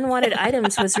series of unwanted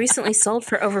items was recently sold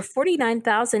for over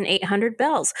 49,800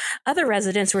 bells. Other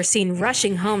residents were seen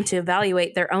rushing home to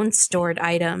evaluate their own stored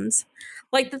items.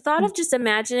 Like the thought of just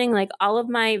imagining like all of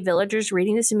my villagers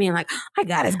reading this and being like, I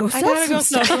gotta go sell some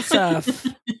sell some stuff.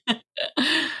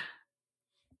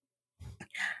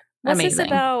 What's this Amazing.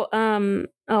 about?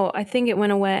 I think it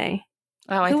went away.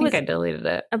 Oh, I Who think was- I deleted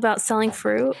it. About selling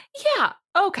fruit. Yeah.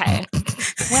 Okay.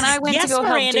 When I went Yes, to go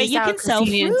Miranda, help Jace you out can 'cause sell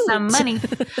he needed some fruit. money.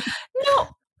 No,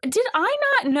 did I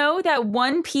not know that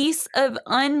one piece of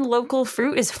unlocal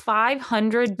fruit is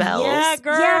 500 bells? Yeah,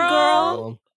 girl. Yeah,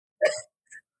 girl.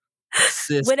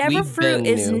 Sis, Whatever we've fruit been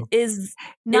is new.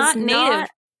 Not native.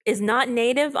 Is not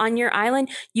native on your island,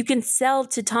 you can sell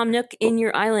to Tom Nook in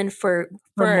your island for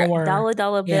more. dollar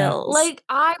Yeah. bills. Like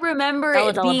I remember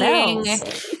it Dollar being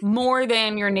bells. more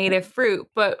than your native fruit,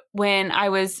 but when I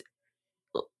was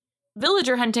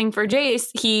villager hunting for Jace,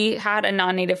 he had a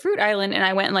non-native fruit island, and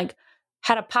I went and like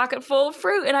had a pocket full of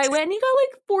fruit, and I went and he got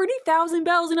like 40,000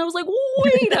 bells, and I was like,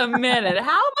 wait a minute, how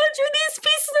much are these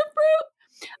pieces of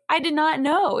fruit? I did not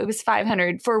know it was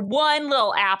 500 for one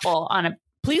little apple on a.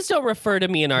 Please don't refer to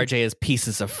me and RJ as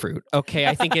pieces of fruit, okay?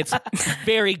 I think it's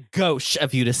very gauche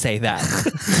of you to say that.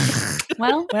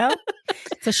 Well, Well,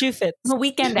 it's a shoe fit. I'm a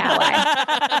weekend ally.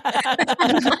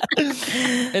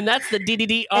 And that's the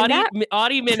DDD And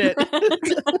Audie minute.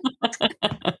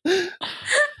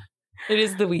 It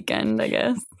is the weekend, I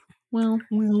guess. Well,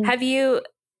 have you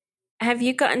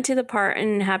gotten to the part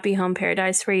in Happy Home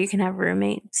Paradise where you can have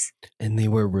roommates? And they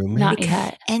were roommates. not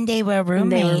yet. And they were And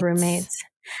roommates. they were roommates.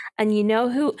 And you know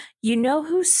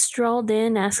who strolled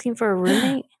in asking for a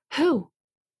roommate? Who?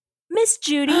 Miss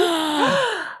Judy.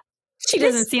 She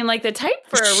doesn't seem like the type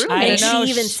for a I roommate. know.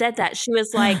 She even said that. She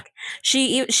was like,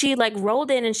 she like rolled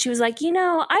in and she was like,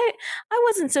 I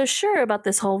wasn't so sure about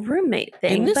this whole roommate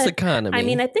thing. In this but economy. I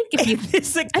mean, I think if you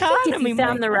This I think if economy, you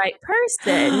found the right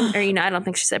person, or I don't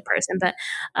think she said person, but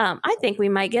I think we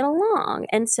might get along.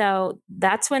 And so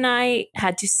that's when I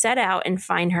had to set out and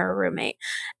find her a roommate.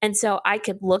 And so I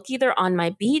could look either on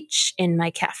my beach, in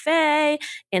my cafe,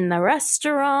 in the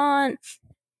restaurant,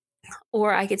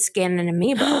 or I could scan an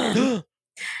amiibo in.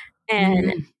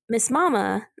 And Miss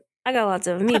Mama, I got lots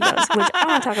of amiibos, which I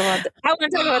want to talk about. I want to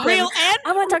talk about them. real and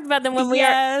I want to talk about them when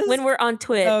Yes. we're on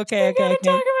Twitch. okay.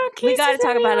 We got to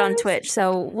talk about it on Twitch,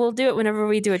 so we'll do it whenever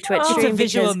we do a Twitch It's stream. a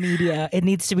visual because media. It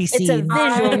needs to be It's a seen.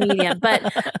 visual media, but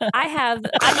I have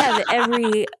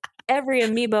every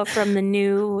amiibo from the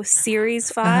new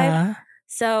Series 5. Uh-huh.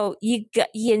 So you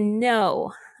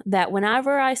know that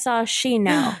whenever I saw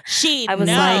Shino, She I was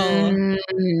know.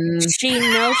 like, she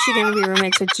knows she's going to be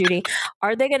roommates with Judy.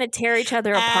 Are they going to tear each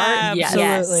other apart?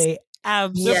 Absolutely. Yes.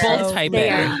 Absolutely. They're both type They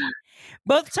A. are.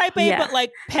 Both type A, Yeah. but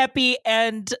like peppy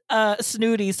and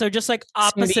snooty. So just like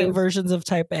opposite Snooty. versions of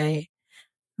type A.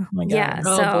 Oh my god. Yeah.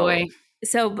 Oh, So,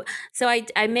 boy. so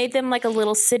I made them like a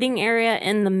little sitting area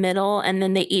in the middle, and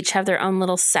then they each have their own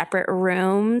little separate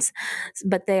rooms,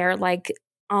 but they are like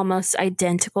almost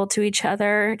identical to each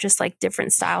other, just like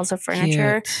different styles of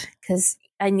furniture. Cute. Because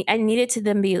I needed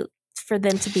for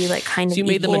them to be like kind So of you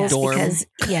made them a equals dorm? because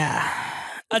Yeah.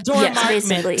 A dorm Yes,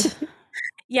 basically.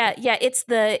 yeah, it's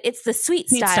the sweet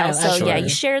Sweet style. style, So yeah, sure. you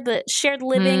share the shared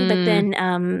living, but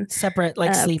then Separate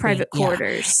like sleeping. private Yeah.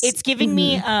 quarters. It's giving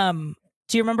me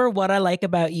do you remember What I Like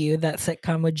About You, that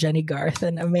sitcom with Jenny Garth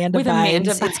and Amanda With Bynes?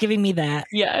 Amanda It's giving me that.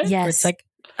 Yes. Where yes. It's like,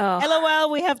 oh.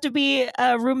 LOL, we have to be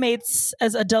roommates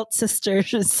as adult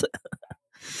sisters.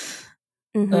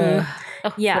 Mhm.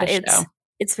 Oh, Yeah, what a it's show.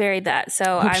 it's very that.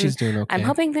 So Hope she's doing okay. I'm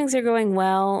hoping things are going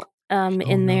well in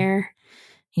no. there.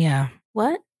 Yeah.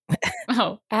 What?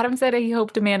 Oh, Adam said he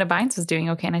hoped Amanda Bynes was doing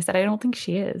okay, and I said I don't think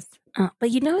she is. But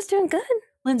it's doing good.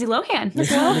 Lindsay Lohan.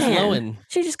 Miss Lohan. Lohan.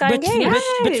 She just got engaged. Yes.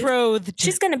 Betrothed.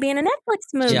 She's going to be in a Netflix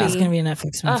movie. Yeah. It's going to be a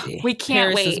Netflix Oh, movie. we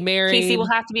can't Paris is wait. married. Casey will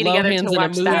have to be together Lohan's to in a watch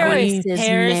movie. that. Paris one. is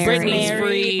Paris, married. Britney's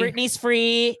free. Britney's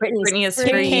free. Brittany is Kim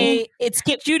free. K. It's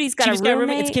Kim. Judy's got Judy's a got a roommate.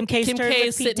 roommate. It's Kim K. Kim starred K with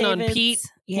is sitting on Davids. Pete.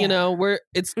 Yeah. You know,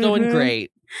 it's going Mhm.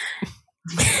 great.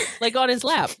 Like on his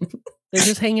lap. They're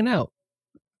just hanging out.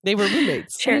 They were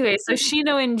roommates. Sure. Anyway, so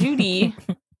Shino and Judy.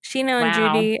 Sheena and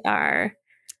Wow. Judy are.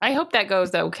 I hope that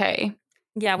goes okay.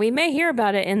 Yeah, we may hear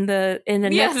about it in the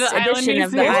Yes, next the Island edition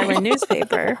of the newspaper. Island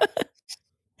newspaper.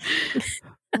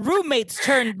 Roommates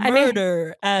turned I mean-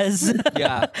 murder as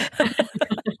Yeah.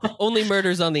 Only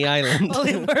murders on the island.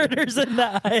 only murders in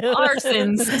the island.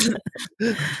 Arsons.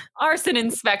 Arson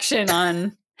inspection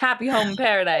on Happy Home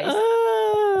Paradise.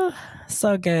 Oh,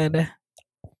 so good.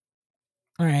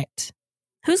 All right.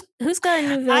 Who's got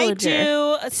a new I villager?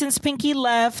 do. Since Pinky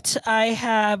left,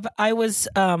 I was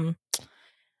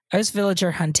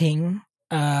villager hunting,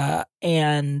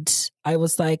 and I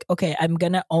was like, okay, I'm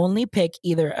gonna only pick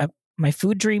either my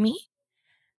Food Dreamy,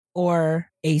 or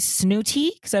a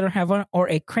Snooty because I don't have one, or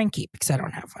a Cranky because I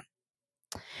don't have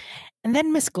one. And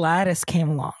then Miss Gladys came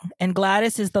along, and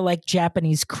Gladys is the like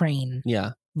Japanese crane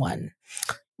Yeah. one.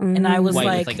 And I was White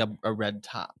like, with like a red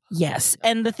top. yes.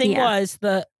 And the thing Yeah. was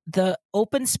the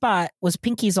open spot was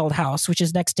Pinky's old house, which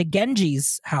is next to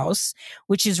Genji's house,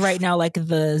 which is right now like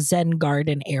the Zen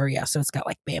garden area. So it's got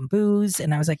like bamboos.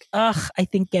 And I was like, ugh, I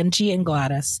think Genji and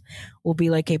Gladys will be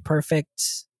like a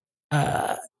perfect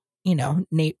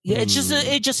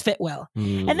it just fit well.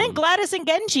 And then Gladys and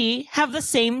Genji have the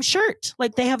same shirt.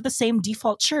 Like they have the same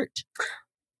default shirt.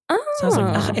 So I was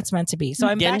like, ugh, it's meant to be. So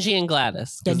I'm back. Genji and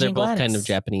Gladys. Because Genji they're and both kind Gladys. of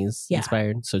Japanese Yeah.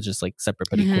 inspired. So just like separate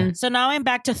but Mhm. equal. So now I'm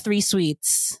back to 3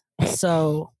 sweets.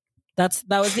 So that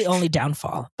was the only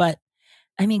downfall. But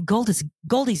I mean, Goldie's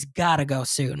gotta go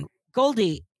soon.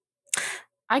 Goldie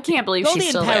I can't believe Goldie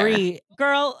she's and still there. Perry,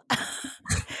 girl,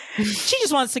 she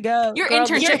just wants to go. Your Girl,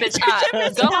 internship your is up. internship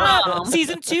is Go up. home.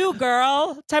 Season 2,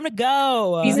 girl, time to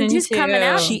go. Season She's coming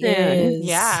out She soon. is.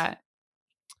 Yeah.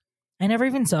 I never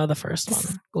even saw the first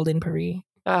one, Golden Perry.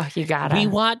 Oh, you gotta. We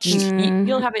watched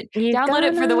You'll have it. You Download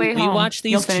it for the way we home. watched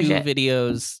You'll these finish 2 it.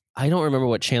 videos. I don't remember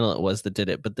what channel it was that did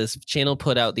it, but this channel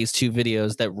put out these 2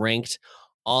 videos that ranked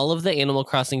all of the Animal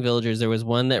Crossing villagers. There was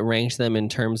one that ranked them in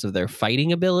terms of their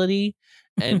fighting ability,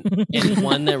 and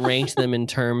one that ranked them in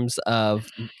terms of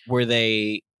were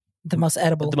they The most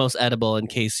edible. the most edible in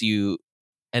case you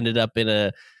ended up in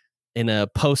a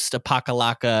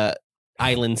post-apocalyptic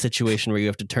island situation where you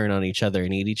have to turn on each other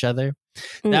and eat each other.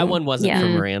 That one wasn't for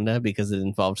Miranda because it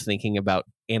involved thinking about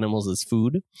animals as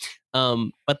food.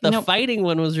 But the fighting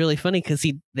one was really funny because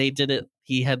he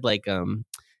had like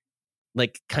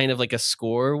kind of like a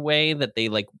score way that they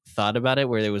like thought about it,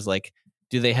 where there was like,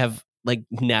 do they have like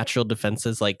natural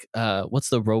defenses? Like what's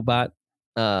the robot?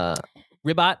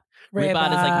 Ribbot.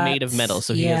 Ribbot is like made of metal,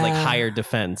 so he has like higher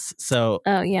defense. So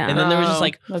and then there was just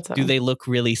like, do they look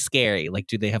really scary? Like,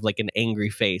 do they have like an angry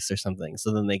face or something?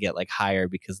 So then they get like higher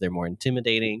because they're more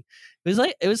intimidating.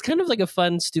 It was kind of like a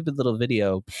fun, stupid little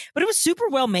video, but it was super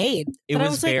well made. It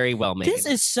was very well made. This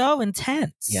is so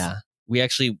intense. Yeah. We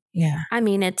actually, I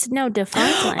mean, it's no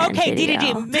Defunctland. Okay,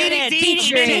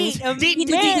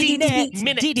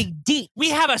 minute. We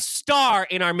have a star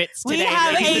in our midst today, we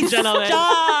have ladies and gentlemen.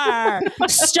 A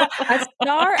star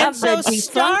of the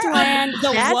Defunctland,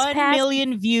 the 1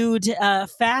 million viewed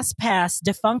Fast Pass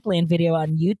Defunctland video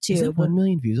on YouTube. Is it 1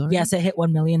 million views already? Yes, it hit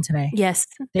 1 million today. Yes,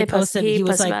 they posted. He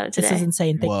was like, about it today. "This is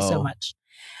insane. Thank you so much."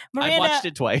 Miranda, I watched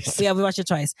it twice. Yeah, we watched it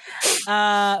twice.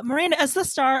 Miranda, as the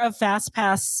star of Fast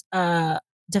Pass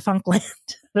Defunctland,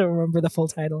 I don't remember the full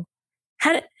title.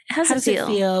 How does it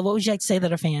feel? What would you like to say that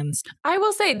our fans? I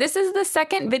will say this is the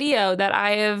second video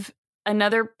that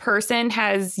another person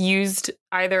has used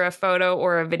either a photo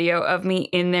or a video of me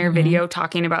in their video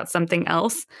talking about something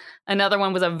else. Another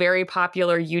one was a very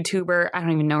popular YouTuber. I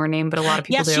don't even know her name, but a lot of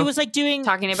people do. She was like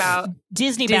talking about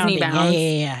Disney bounding.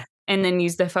 Yeah. And then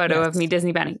use the photo of me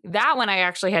Disney bounding. That one I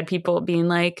actually had people being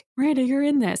like, Miranda, you're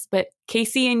in this. But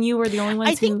Casey and you were the only ones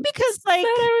I think because like,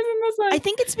 I was in this one. I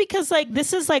think it's because like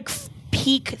this is like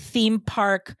peak theme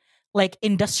park, like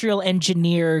industrial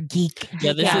engineer geek.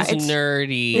 Yeah, this is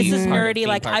nerdy. This is nerdy.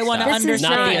 Like I want to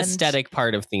understand. Not the aesthetic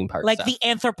part of theme park like stuff. The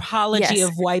anthropology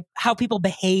of how people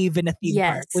behave in a theme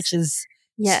park, which is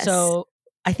so...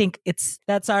 I think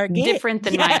that's our game. Different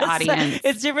than my audience.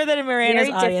 It's different than Miranda's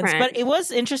audience. But it was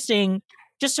interesting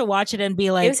just to watch it and be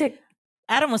like,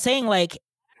 Adam was saying, like,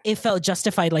 it felt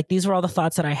justified. Like, these were all the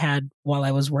thoughts that I had while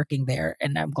I was working there.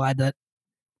 And I'm glad that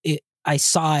I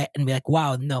saw it and be like,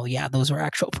 wow, no, those were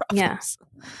actual problems.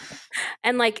 Yeah.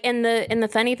 And like, and the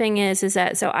funny thing is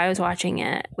that, so I was watching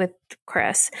it with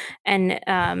Chris and,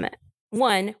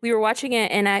 we were watching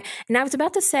it and I was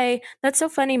about to say, that's so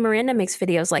funny. Miranda makes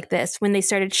videos like this when they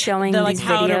started showing these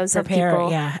videos of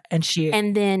people. Yeah.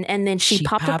 And then she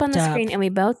popped up on the screen and we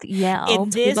both yelled. In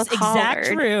this exact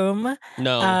room.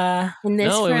 No. In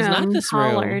this room. It was not this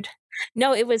room.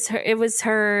 No, it was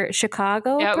her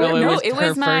Chicago. Yeah, it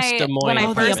was my Des Moines when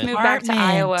I first moved back to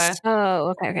Iowa.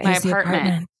 Oh, okay. My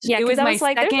apartment. Yeah, it was my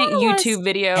second YouTube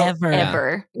video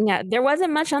ever. Yeah, there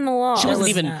wasn't much on the wall. She wasn't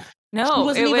even. No, she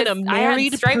wasn't even a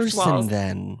married person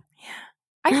then.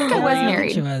 I think I was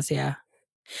married. She was, yeah.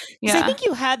 I think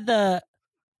you had the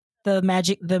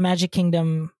Magic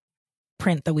Kingdom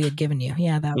print that we had given you.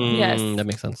 Yeah, that one. Yes, that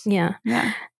makes sense. Yeah.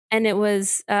 And it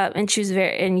was, and she was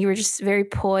and you were just very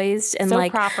poised and so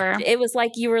like proper. It was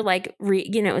like you were like,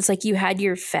 it was like you had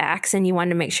your facts and you wanted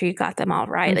to make sure you got them all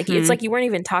right. Like it's like you weren't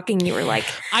even talking. You were like,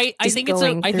 I think it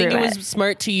was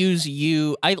smart to use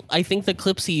you. I think the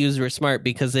clips he used were smart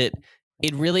because it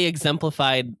really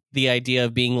exemplified the idea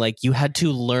of being like you had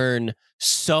to learn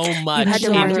so much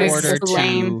in order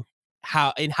to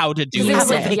how to do it.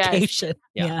 Vacation.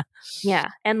 Yeah.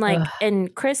 And like,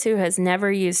 and Chris, who has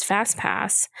never used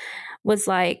FastPass, was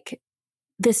like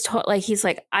this, like, he's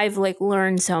like, I've like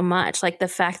learned so much. Like the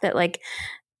fact that like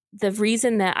the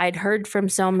reason that I'd heard from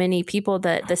so many people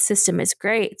that the system is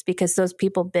great is because those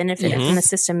people benefited from the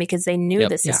system because they knew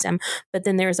the system. But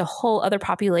then there's a whole other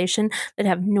population that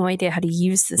have no idea how to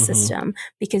use the system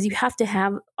because you have to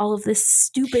have all of this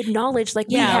stupid knowledge like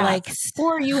we have.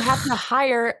 Or you have to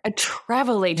hire a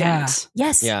travel agent.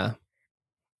 Yes. Yeah.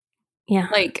 Yeah.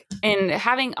 Like, and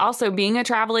being a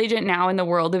travel agent now in the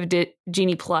world of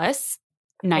Genie Plus,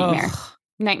 nightmare.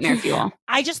 Nightmare fuel.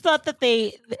 I just thought that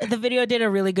the video did a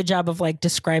really good job of like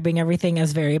describing everything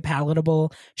as very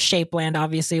palatable. Shapeland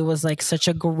obviously was like such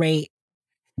a great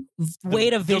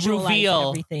way to visualize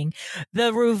everything.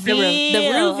 The reveal.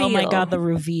 Oh my God, the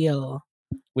reveal.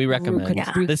 We recommend.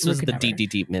 This was the DD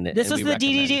Deep Minute. This was the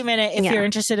DD Deep Minute. If you're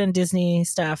interested in Disney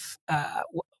stuff,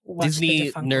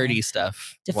 Disney nerdy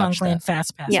stuff. Defunctland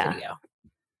Fast Pass video.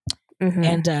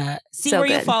 And see so where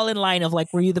you fall in line of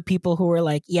like, were you the people who were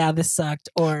like, yeah, this sucked?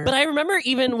 Or but I remember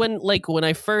even when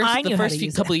I first the first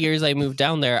few couple of years I moved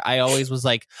down there, I always was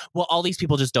like, well, all these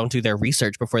people just don't do their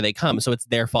research before they come, so it's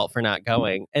their fault for not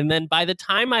going. And then by the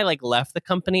time I like left the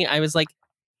company, I was like,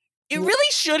 It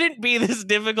really shouldn't be this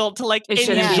difficult to like It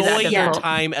shouldn't be that enjoy your difficult.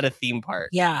 time at a theme park.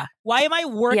 Yeah. Why am I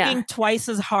working Yeah. twice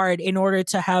as hard in order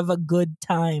to have a good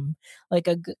time? Like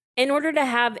in order to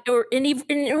have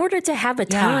in order to have a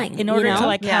time, in order you know? to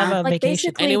like have a like vacation.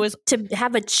 basically And it was- to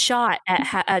have a shot at It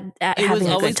was having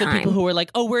a always good the time. people who were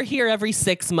like, "Oh, we're here every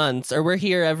 6 months, or we're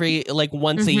here every like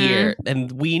once a Mhm. year,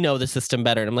 and we know the system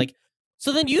better." And I'm like,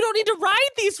 "So then you don't need to ride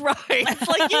these rides.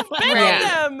 Like you've been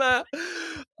Right. on them."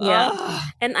 Yeah. Ugh.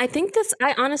 And I think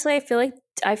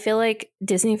I feel like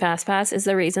Disney Fast Pass is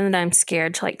the reason that I'm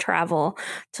scared to like travel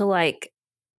to like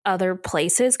other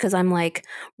places, because I'm like,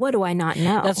 what do I not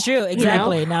know? That's true.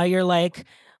 Exactly. Now you're like,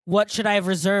 what should I have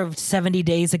reserved 70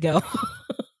 days ago?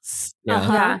 Yeah.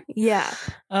 Uh-huh. Yeah.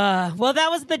 Well,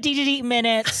 that was the DDD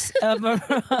minutes. I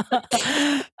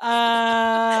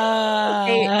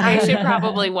should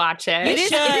probably watch it. You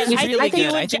should. It is I really think you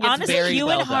good. I would- think it's honestly, very you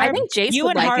well and done. Harv, I think Jace you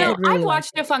would and like Harv it. would really I've like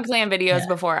watched the Funkland videos Yeah.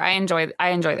 before. I enjoy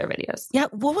their videos. Yeah,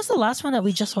 what was the last one that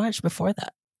we just watched before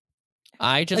that?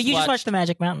 I just You just watched the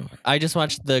Magic Mountain. I just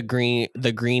watched the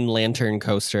Green Lantern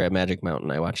coaster at Magic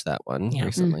Mountain. I watched that one Yeah.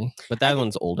 recently, but that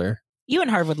one's older. You and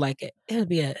Harv would like it. It'll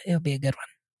be a good one.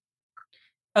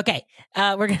 Okay,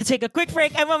 we're gonna take a quick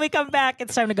break, and when we come back,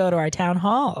 it's time to go to our town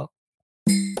hall.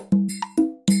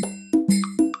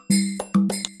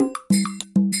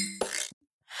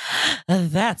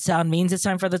 That sound means it's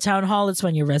time for the town hall. It's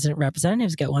when your resident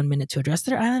representatives get 1 minute to address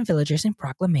their island villagers in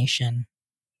proclamation.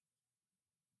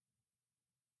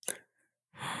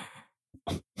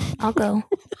 I'll go.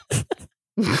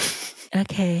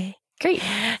 Okay. Great.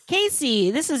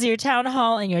 Casey, this is your town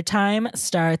hall, and your time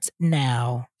starts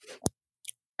now.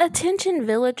 Attention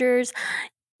villagers,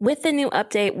 with the new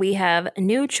update, we have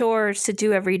new chores to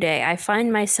do every day. I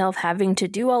find myself having to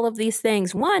do all of these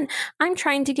things. One, I'm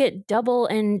trying to get double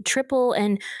and triple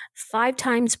and 5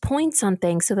 times points on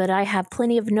things so that I have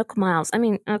plenty of Nook miles. I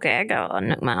mean, okay, I got a lot of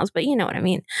Nook miles, but you know what I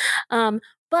mean.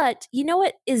 But you know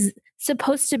what is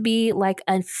supposed to be like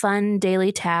a fun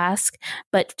daily task,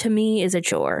 but to me is a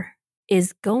chore,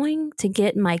 is going to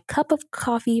get my cup of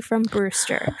coffee from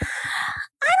Brewster.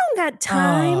 I don't got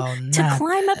time to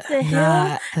climb up the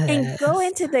hill and go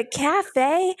into the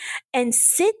cafe and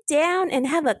sit down and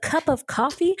have a cup of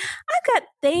coffee. I've got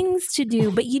things to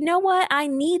do, but you know what? I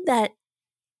need that.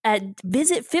 At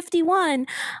Visit 51,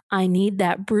 I need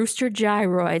that Brewster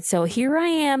gyroid. So here I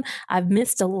am. I've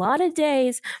missed a lot of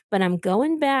days, but I'm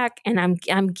going back and I'm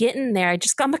getting there. I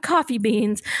just got my coffee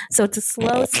beans, so it's a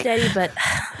slow, steady, but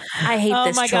I hate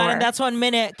this my chore. God, and that's 1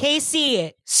 minute.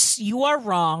 Casey, you are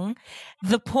wrong.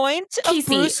 The point of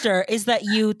Casey. Brewster is that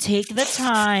you take the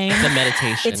time. It's a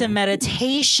meditation. It's a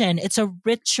meditation. It's a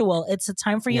ritual. It's a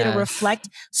time for you to Yes. reflect,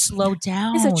 slow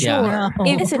down. It's a chore. Yeah. No.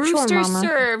 If It's a chore, Brewster Mama.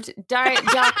 served Diet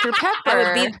Dr.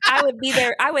 Pepper, I would be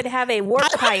there. I would have a warp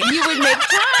pipe. you would make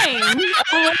time.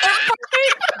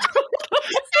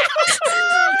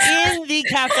 In the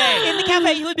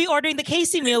cafe, you would be ordering the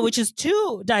Casey meal, which is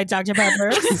 2 Diet Dr.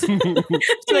 Peppers. So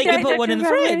they can put one in the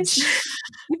fridge.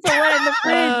 You put one in the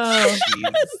fridge. Oh,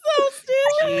 That's so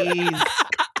stupid.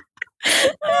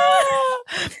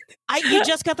 You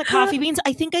just got the coffee beans.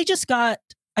 I think I just got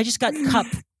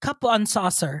cup on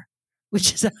saucer,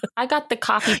 which is I got the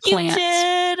coffee you plant.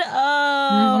 did.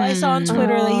 Oh, I saw on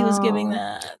Twitter that he was giving Oh.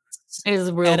 that. It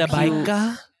is real cute.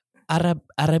 Arabica.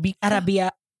 Arabica.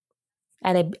 Arabia.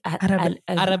 Arabiata.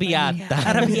 Arabiata.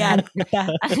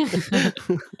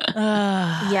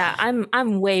 Yeah,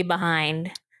 I'm way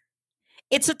behind.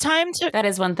 It's a time to. That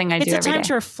is one thing I do It's a every time day.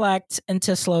 to reflect and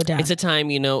to slow down. It's a time,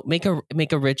 make a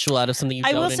ritual out of something you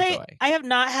I don't will say enjoy. I have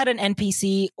not had an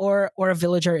NPC or a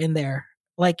villager in there.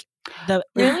 Like the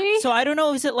Really? So I don't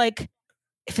know. Is it like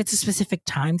if it's a specific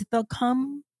time that they'll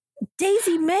come?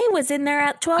 Daisy May was in there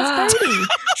at 12:30.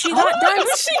 She got done.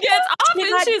 She gets off She and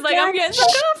got she's like, I'm done. getting some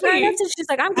coffee. She's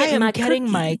like, I'm I getting am my getting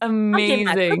cookie. my.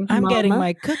 Amazing. I'm getting Mama.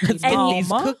 my cookies. Let's get these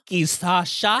Mama. cookies,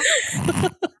 Sasha.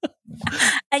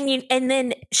 And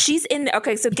then she's in there.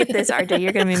 Okay, so get this, RJ.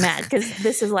 You're gonna be mad because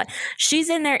this is like she's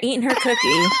in there eating her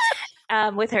cookie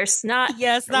with her snot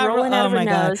Yes, that rolling out of her my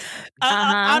God. nose.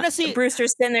 Honestly,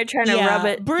 Brewster's sitting there trying to yeah, rub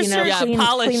it. Brewster- Yeah, clean-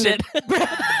 polish clean it.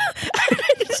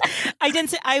 I didn't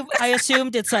say. I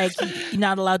assumed it's like you're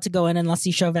not allowed to go in unless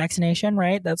you show vaccination,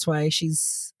 right? That's why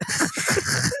she's.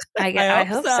 I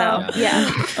hope so.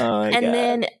 Yeah. Oh my And God.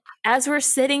 then as we're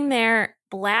sitting there,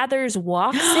 Blathers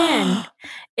walks in.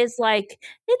 It's like,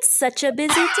 it's such a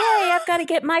busy day. I've got to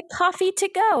get my coffee to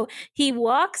go. He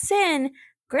walks in,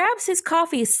 grabs his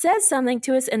coffee, says something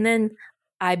to us, and then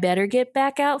I better get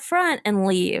back out front and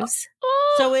leaves.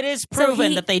 So it is So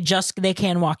proven he- that they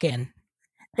can walk in.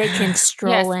 they can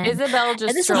stroll in. Isabel And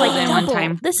just this is strolled like in one double.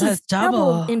 time. This That's is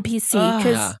double double. NPC Ugh.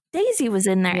 because Yeah. Daisy was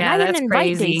in there, Yeah, and I that's didn't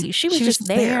invite crazy. Daisy. She was She just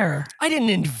there. I didn't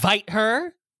invite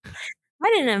her. I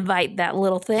didn't invite that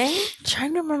little thing.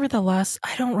 Trying to remember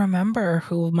I don't remember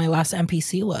who my last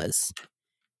NPC was.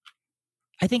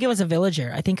 I think it was a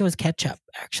villager. I think it was Ketchup,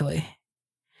 actually.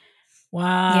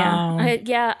 Wow.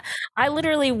 I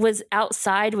literally was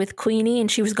outside with Queenie and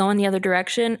she was going the other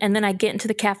direction, and then I get into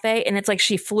the cafe and it's like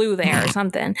she flew there or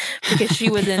something because she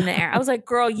was in there. I was like,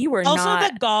 girl, you were Also,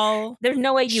 not. the gall. There's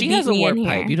no way you She beat has a me warp in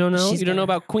pipe. here. You don't know? She's You don't know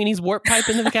there. about Queenie's warp pipe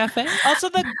into the cafe? Also,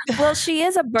 the Well, she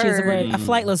is a bird. she's a bird, a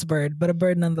flightless bird, but a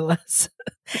bird nonetheless.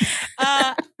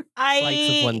 Flights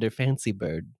of Wonder, fancy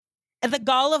bird. The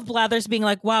gall of Blathers being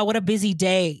like, "Wow, what a busy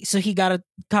day!" So he got a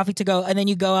coffee to go, and then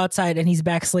you go outside, and he's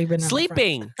back sleeping. on the front.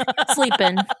 Sleeping.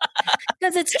 Sleeping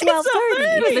because it's 12:30.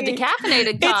 It was a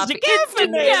decaffeinated coffee.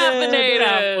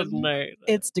 Decaffeinated.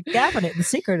 It's decaffeinated. The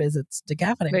secret is it's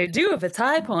decaffeinated. They do if it's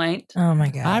High Point. Oh my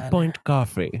god! High Point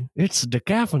coffee. It's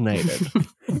decaffeinated.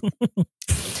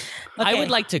 I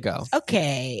would like to go.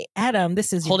 Okay, Adam,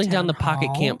 this is your Holding down town the Pocket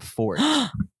hall. Camp Fort.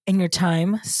 And your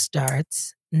time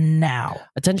starts now.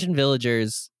 Attention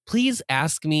villagers, please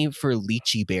ask me for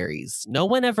lychee berries. No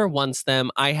one ever wants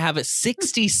them. I have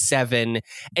 67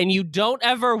 and you don't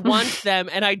ever want them,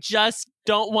 and I just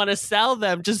don't want to sell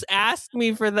them. Just ask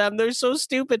me for them. They're so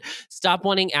stupid. Stop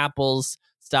wanting apples.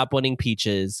 Stop wanting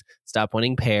peaches. Stop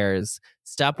wanting pears.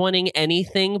 Stop wanting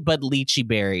anything but lychee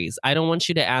berries. I don't want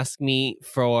you to ask me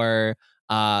for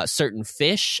certain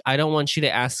fish. I don't want you to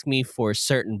ask me for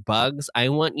certain bugs. I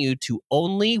want you to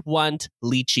only want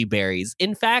lychee berries.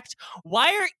 In fact, why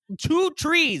are 2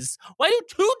 trees? Why do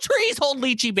 2 trees hold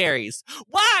lychee berries?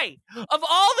 Why? Of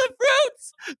all the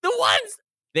fruits, the ones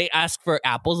they ask for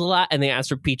apples a lot and they ask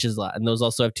for peaches a lot, and those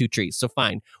also have 2 trees. So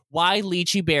fine. Why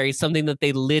lychee berries? Something that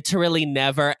they literally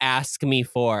never ask me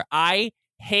for. I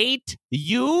hate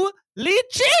you,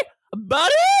 lychee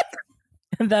buddy.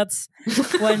 That's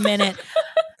 1 minute.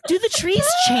 Do the trees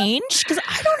change? Because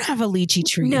I don't have a lychee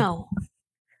tree. No,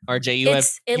 RJ, you have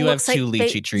it you have looks like 2 they-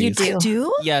 lychee trees. you do. I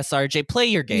do? Yes, RJ, play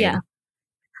your game. Yeah.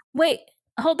 Wait,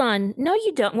 hold on. No,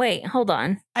 you don't. Wait, hold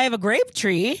on. I have a grape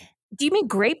tree. Do you mean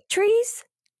grape trees?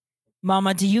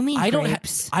 Mama, do you mean I don't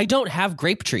grapes? I don't have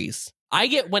grape trees.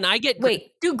 When I get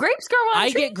Wait, Do grapes grow on I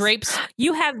trees? get grapes.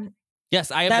 you have Yes,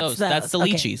 I have That's those. That's the those.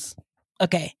 Okay. lychees.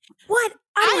 Okay. what?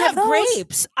 I don't have those.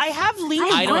 grapes. I have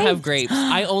lychee. I don't have grapes.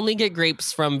 I only get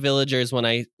grapes from villagers when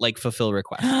I fulfill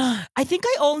requests. I think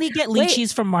I only get Wait.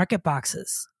 lychees from market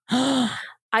boxes.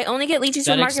 I only get lychees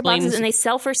That from market explains- boxes, and they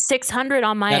sell for 600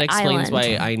 on my That explains island.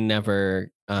 why I never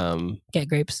Get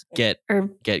grapes. get Or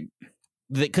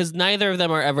because neither of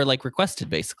them are ever requested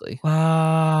basically.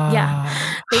 Wow.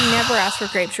 Yeah. they never ask for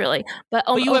grapes, really. But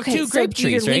But you have okay, 2 so grape do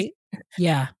your trees, right?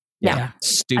 Yeah. Yeah.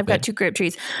 Stupid. I've got 2 grape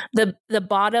trees. The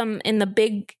bottom in the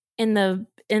big in the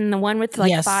one with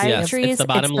Yes. 5 Yes, it's trees. the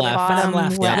bottom left. Bottom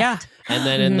left. Yeah. And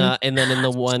then in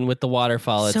the one with the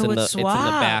waterfall, it's So in it the it's in the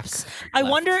back. swaps. I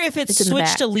left. wonder if it's It's in the switched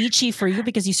back. to lychee for you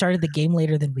because you started the game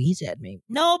later than we did. Maybe.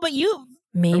 No, but you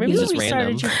Maybe. maybe it's just we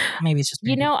random. maybe it's just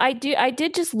You know, I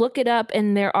did just look it up,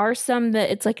 and there are some that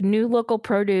it's like new local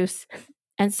produce,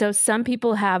 and so some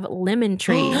people have lemon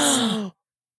trees.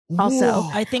 Also.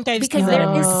 I think I've Because seen there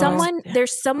that.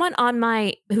 is someone on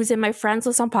my who's in my friends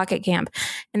list on Pocket Camp,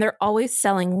 and they're always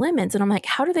selling lemons, and I'm like,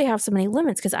 how do they have so many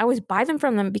lemons? Because I always buy them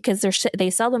from them because they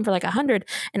sell them for like 100,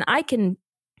 and I can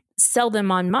sell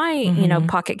them on my Mhm.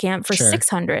 Pocket Camp for Sure.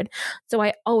 600, so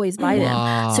I always buy them.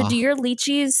 Wow. So do your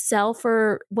lychees sell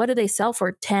for, what do they sell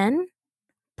for, 10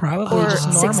 Probably or just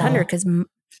normal. 600?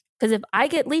 Because if I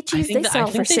get lychees, think they that- I sell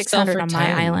think for they sell 600 for on my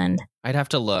 10. island. I'd have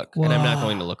to look, and I'm not Whoa.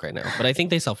 going to look right now. But I think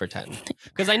they sell for 10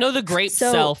 because I know the grapes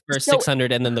So- sell for so-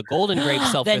 600, and then the golden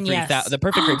grapes sell for Then 3,000. yes. The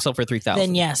perfect grapes sell for 3,000.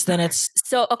 Then yes, then it's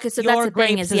So okay, so your that's the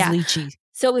thing grapes is, yeah. lychee.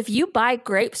 So if you buy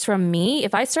grapes from me,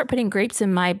 if I start putting grapes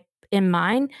in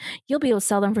mine, you'll be able to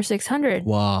sell them for 600.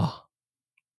 Wow,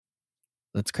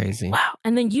 that's crazy. Wow!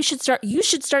 And then you should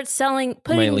start selling My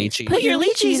putting lychee. Put your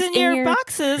lychees in your box.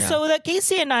 boxes Yeah. so that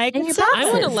Casey and I can your sell I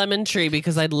want a them. lemon tree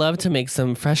because I'd love to make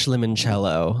some fresh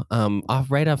limoncello,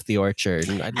 right off the orchard.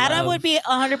 And I'd Adam love- would be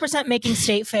 100% making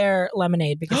State Fair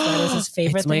lemonade because that is his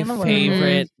favorite It's my thing in the world.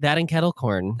 favorite. That and kettle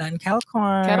corn. Then kettle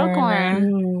corn. Kettle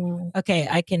corn. Mm. Okay,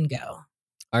 I can go.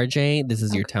 RJ, this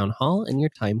is your town hall, and your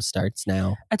time starts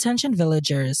now. Attention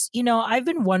villagers. You know, I've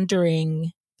been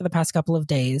wondering for the past couple of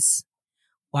days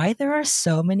why there are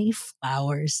so many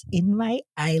flowers in my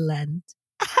island.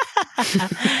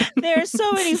 There are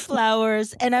so many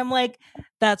flowers. And I'm like,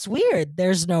 that's weird.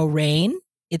 There's no rain.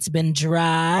 It's been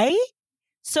dry.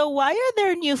 So why are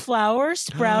there new flowers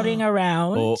sprouting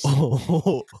around?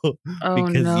 Oh,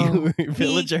 because no. you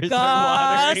villagers Because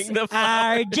are watering the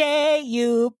flowers. RJ,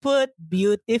 you put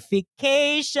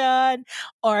beautification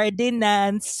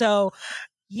ordinance. So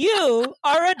you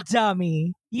are a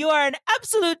dummy. You are an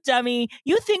absolute dummy.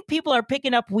 You think people are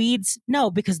picking up weeds? No,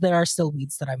 because there are still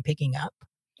weeds that I'm picking up.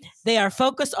 They are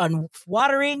focused on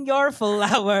watering your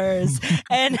flowers.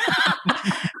 And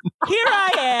here I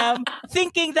am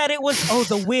thinking that it was,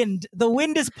 the wind. The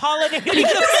wind is pollinating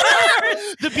the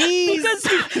flowers. The bees.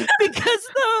 Because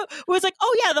it was like,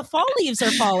 the fall leaves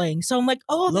are falling. So I'm like,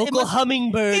 Local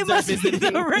hummingbirds it are must be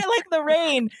visiting. like the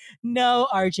rain. No,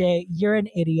 RJ, you're an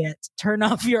idiot. Turn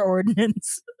off your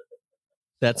ordinance.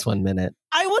 That's 1 minute.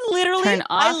 I would literally, Turn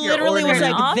off your was ordinance.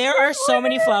 like, Turn off there your are so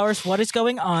many flowers. What is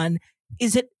going on?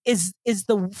 Is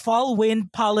the fall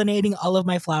wind pollinating all of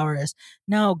my flowers?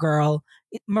 No, girl.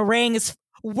 Meringue is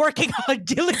working on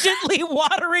diligently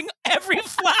watering every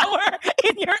flower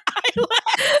in your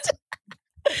island.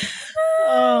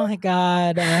 Oh my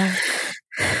God.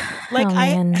 Like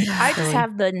I just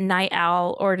have the night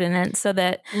owl ordinance so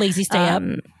that lazy stay up.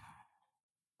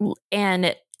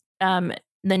 and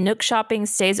the Nook shopping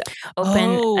stays open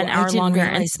an I hour didn't longer, and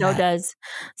realize so that.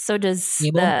 does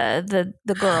Sable?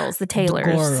 the girls, the tailors.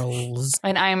 The girls.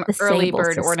 And I'm The early Sable bird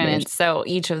sisters. ordinance, so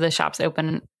each of the shops open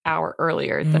an hour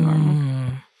earlier than normal.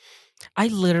 I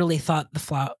literally thought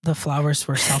the flowers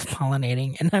were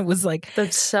self-pollinating, and I was like,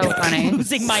 That's so funny.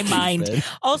 losing my mind. Stupid.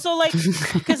 Also, like,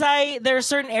 because there are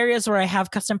certain areas where I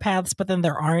have custom paths, but then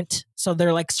there aren't. So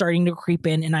they're like starting to creep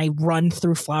in, and I run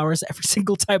through flowers every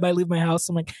single time I leave my house.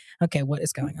 I'm like, okay, what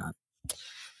is going on?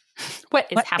 What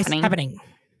is What happening? happening?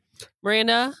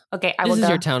 Miranda, Okay, I this will is go.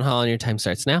 your town hall and your time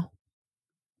starts now.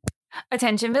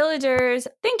 Attention villagers,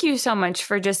 thank you so much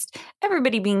for just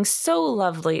everybody being so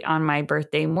lovely on my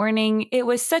birthday morning. It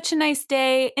was such a nice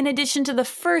day, in addition to the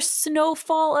first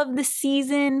snowfall of the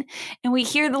season, and we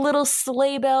hear the little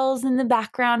sleigh bells in the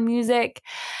background music,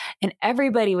 and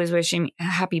everybody was wishing me a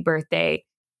happy birthday.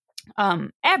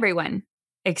 Everyone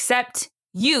except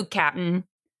you, Captain.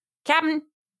 Captain,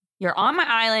 you're on my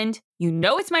island. You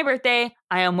know it's my birthday.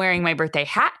 I am wearing my birthday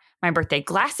hat, my birthday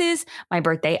glasses, my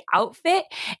birthday outfit,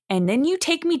 and then you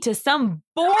take me to some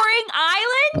boring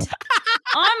island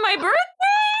on my birthday?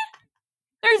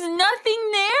 There's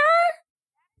nothing there?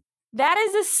 That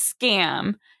is a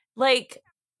scam. Like,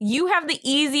 you have the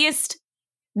easiest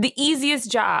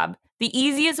job, the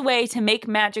easiest way to make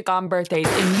magic on birthdays,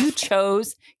 and you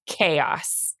chose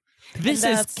chaos. This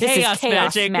And is that's- chaos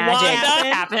magic. Why not?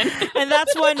 Happen. And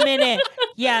that's 1 minute.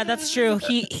 Yeah, that's true.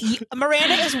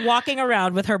 Miranda is walking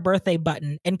around with her birthday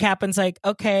button, and Captain's like,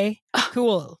 okay,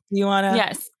 cool. You want to?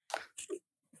 Yes.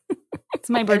 It's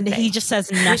my And birthday. he just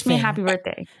says nothing. Wish me a happy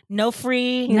birthday. No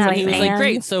free. He's not like, He was even- like,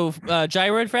 great. So,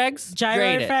 gyroid frags?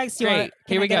 Gyro Great. frags. You Great. want?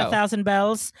 Here we get go. 1,000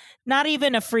 bells. Not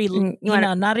even a free. You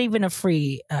wanna- Not even a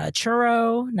free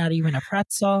churro. Not even a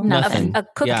pretzel. No. Nothing. a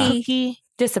cookie, Yeah. Cookie.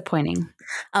 Disappointing.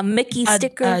 a Mickey A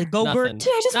sticker. Go-Gurt.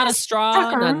 Nothing. I just Not want a a straw,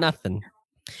 sucker. not nothing.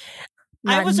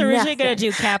 I Not was originally going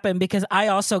nothing. to do Cap'n because I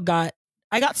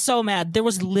got so mad. There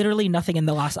was literally nothing in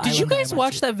the last island. Did you that I guys went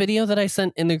watch to. that video that I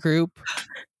sent in the group?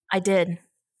 I did.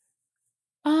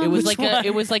 It was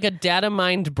Which like a data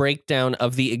mined breakdown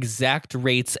of the exact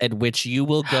rates at which you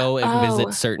will go and Oh.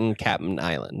 visit certain Captain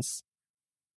Islands.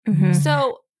 Mhm.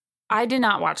 So I did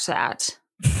not watch that.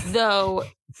 Though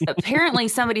apparently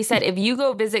somebody said if you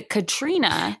go visit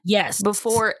Katrina Yes.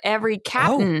 before every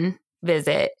captain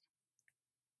visit,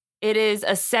 it is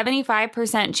a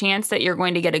 75% chance that you're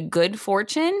going to get a good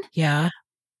fortune, Yeah.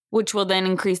 which will then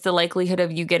increase the likelihood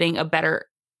of you getting a better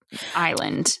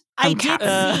island. I from did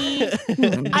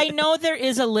Captain. see. I know there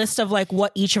is a list of like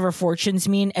what each of her fortunes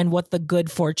mean and what the good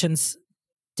fortunes,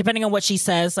 depending on what she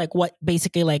says, like what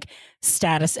basically like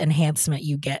status enhancement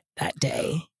you get that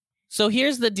day. So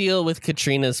here's the deal with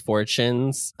Katrina's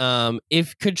fortunes.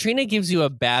 If Katrina gives you a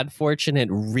bad fortune, it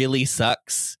really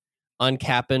sucks on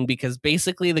Cap'n because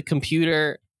basically the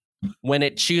computer, when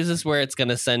it chooses where it's going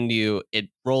to send you, it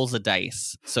rolls a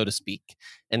dice, so to speak.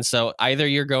 And so either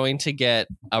you're going to get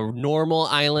a normal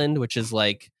island, which is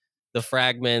like the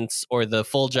fragments or the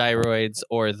full gyroids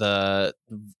or the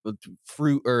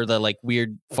fruit or the like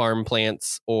weird farm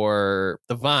plants or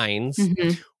the vines,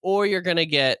 Mhm. or you're going to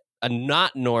get a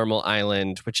not normal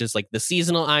island, which is like the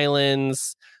seasonal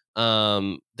islands.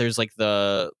 There's like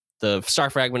the star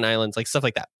fragment islands, like stuff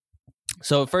like that.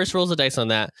 So it first rolls a dice on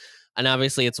that. And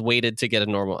obviously it's weighted to get a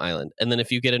normal island. And then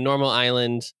if you get a normal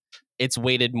island, it's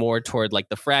weighted more toward like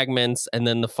the fragments and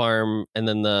then the farm and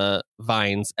then the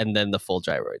vines and then the full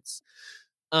gyroids.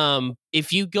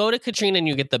 If you go to Katrina and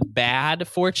you get the bad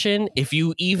fortune, if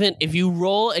you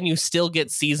roll and you still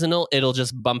get seasonal, it'll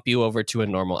just bump you over to a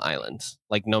normal island,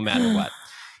 like no matter what.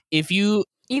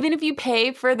 Even if you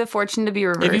pay for the fortune to be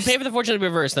reversed. If you pay for the fortune to be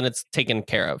reversed, then it's taken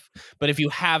care of. But if you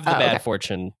have the bad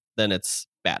fortune, then it's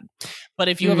bad. But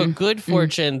if you have a good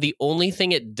fortune, the only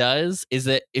thing it does is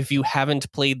that if you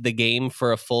haven't played the game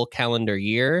for a full calendar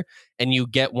year and you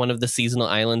get one of the seasonal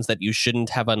islands that you shouldn't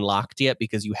have unlocked yet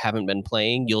because you haven't been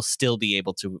playing, you'll still be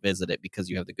able to visit it because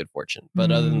you have the good fortune. But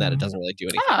other than that, it doesn't really do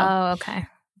anything. Oh, okay.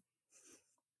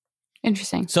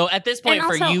 Interesting. So at this point, And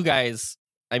for also- you guys,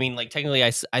 I mean, like technically,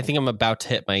 I think I'm about to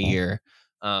hit my year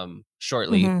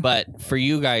shortly. But for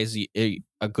you guys, a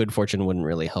good fortune wouldn't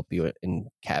really help you in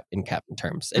captain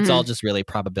terms. It's all just really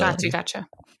probability. Gotcha.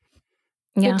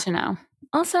 Yeah. Good to know.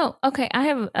 Also, okay, I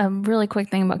have a really quick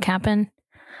thing about Cap'n.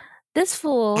 This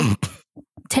fool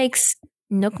takes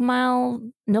Nook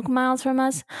miles from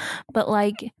us, but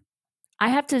like I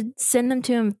have to send them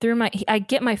to him through I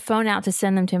get my phone out to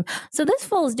send them to him. So this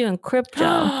fool is doing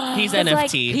crypto. He's It's NFT.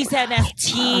 like- He's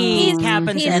NFT.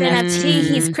 Captain's He's NFT. NFT.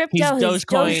 He's crypto. He's He's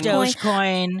Dogecoin.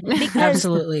 Dogecoin. Because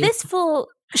Absolutely. this fool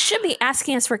should be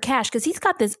asking us for cash because he's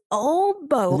got this old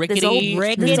boat, this old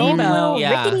Rickety little boat.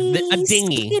 yeah, rickety, a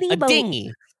dinghy. skiddity A boat.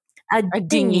 dinghy. A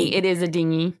dinghy. It is a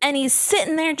dinghy. And he's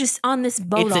sitting there just on this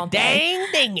boat It's all a day.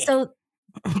 dang dinghy.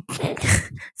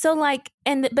 So like,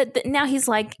 now he's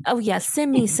like, oh yeah,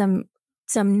 send me some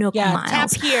Nook Yeah, miles.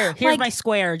 tap here. Here's Like- my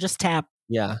square. Just tap.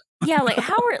 Yeah. Yeah, like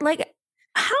how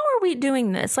are we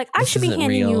doing this? Like I This should be isn't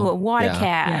handing you real. a wad of Yeah.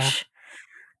 cash.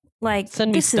 Like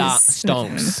Send me this is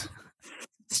stonks.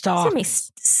 Stop. Send me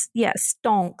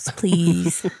stonks,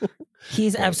 please.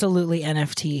 He's absolutely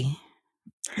NFT.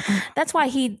 That's why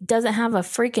he doesn't have a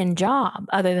freaking job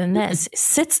other than this.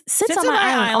 Sits on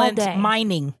my island all day.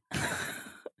 mining.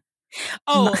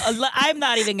 I'm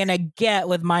not even going to get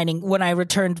with mining. When I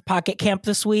returned Pocket Camp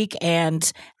this week and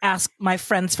asked my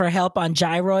friends for help on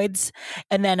gyroids,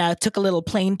 and then took a little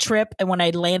plane trip, and when I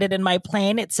landed in my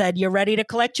plane, it said, "You're ready to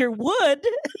collect your wood."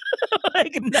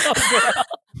 Like, no, girl.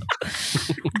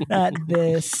 Not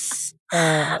this.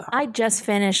 I just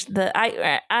finished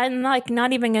I'm like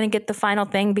not even going to get the final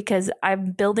thing because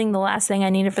I'm building the last thing I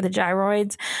needed for the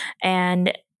gyroids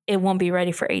and it won't be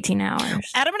ready for 18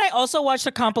 hours. Adam and I also watched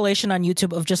a compilation on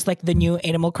YouTube of just like the new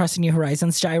Animal Crossing New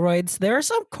Horizons gyroids. There are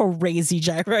some crazy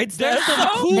gyroids. There are some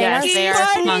so Yes, they are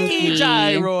funky.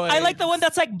 gyroids. I like the one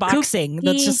that's like boxing.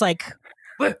 That's just like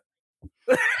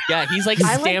Yeah, he's like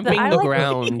I like stamping I the like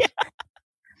ground.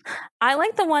 I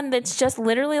like the one that's just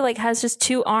literally like has just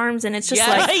two arms and it's just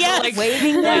Yeah, like yeah. like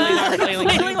waving them. flailing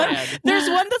Flailing like one. There's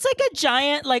one that's like a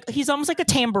giant, like he's almost like a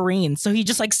tambourine. So he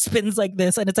just like spins like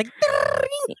this, and it's like.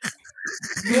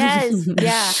 Yes,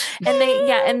 yeah,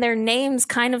 and their names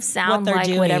kind of sound they're like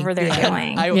doing. whatever they're Yeah.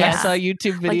 doing. I saw a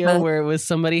YouTube video the- where it was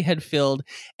somebody had filled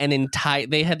an entire.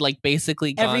 They had like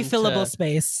basically Every gone fillable to,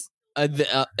 space.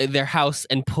 their house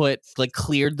and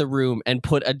cleared the room and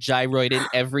put a gyroid in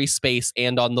every space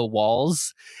and on the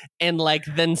walls, and like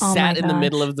then Oh sat my in the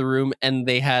middle gosh. of the room and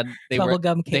they had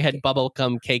Bubblegum cake. they had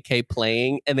Bubblegum KK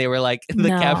playing, and they were like, the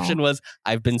No. caption was,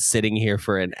 "I've been sitting here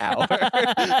for an hour."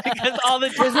 Because all the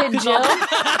Was it because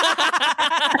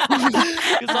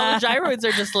all the gyroids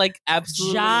are just like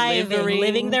absolutely Jiving,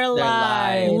 living their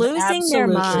lives. Losing their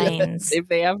Absolutely. minds. If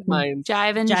they have minds.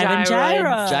 Jive and Jive and gyroids.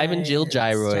 gyroids. Jive and Jill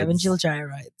gyroids. Jive and Jill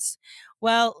gyroids.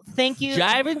 Well, thank you.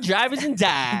 Driving and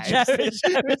dives.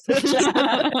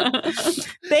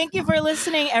 Thank you for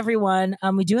listening, everyone.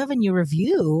 We do have a new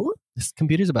review. This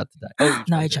computer's about to die. Oh,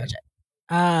 No, I charge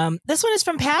it. This one is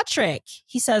from Patrick.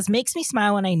 He says, makes me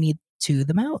smile when I need to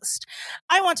the most.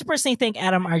 I want to personally thank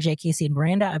Adam, RJ, Casey, and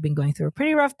Miranda. I've been going through a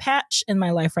pretty rough patch in my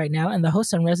life right now, and the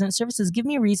hosts on Resident Services give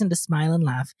me a reason to smile and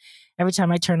laugh every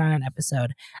time I turn on an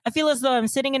episode. I feel as though I'm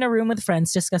sitting in a room with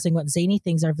friends discussing what zany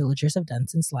things our villagers have done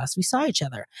since last we saw each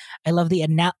other. I love the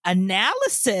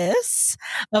analysis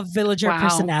of villager Wow.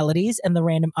 personalities and the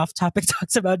random off-topic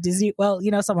talks about Disney. Well,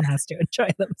 someone has to enjoy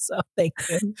them, so thank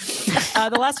you.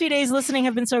 The last few days listening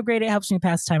have been so great. It helps me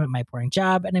pass time at my boring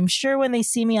job, and I'm sure when they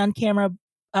see me on camera,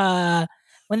 bust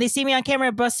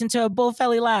into a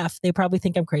bullfelly laugh, they probably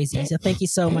think I'm crazy. So thank you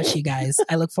so much, you guys.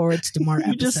 I look forward to more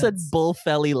episodes. You just said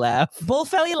bullfelly laugh.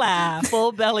 Bullfelly laugh.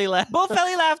 Full belly laugh.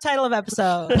 Bullfelly laugh title of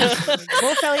episode.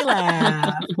 Bullfelly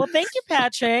laugh. Well, thank you,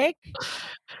 Patrick.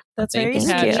 That's Thank very you,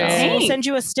 sweet. Patrick. We'll send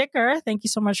you a sticker. Thank you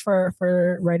so much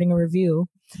for writing a review.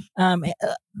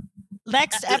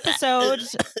 Next episode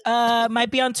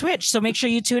might be on Twitch, so make sure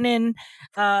you tune in.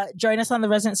 Join us on the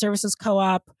Resident Services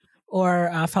Co-op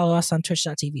or follow us on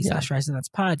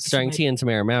twitch.tv/ResidencePod. Starring Tia and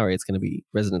Tamara Mowry, it's going to be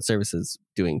Resident Services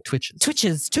doing Twitches.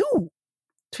 Twitches too.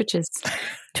 Twitches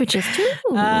too.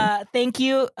 Thank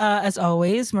you, as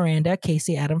always, Miranda,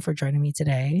 Casey, Adam, for joining me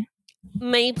today.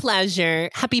 My pleasure.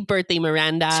 Happy birthday,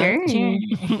 Miranda. Sure.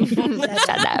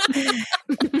 Shut up.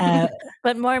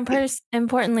 But more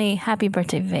importantly, happy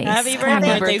birthday, Vase. Happy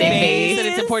Happy birthday, Vase. Vase. And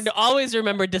it's important to always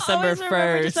remember December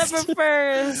 1st. December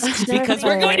 1st. Because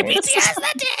we're going to BTS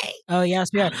that day. Oh, yes,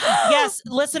 we are. Yes,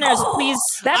 listeners, please.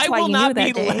 That's I why will you not knew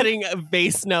be that day. letting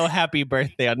Vase know happy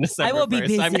birthday on December I will be 1st.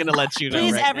 busy. I'm going to let you know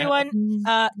Please, right everyone,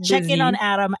 now. check in Busy. on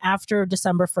Adam after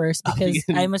December 1st because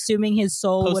I'm assuming his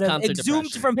soul would have Post-concert exhumed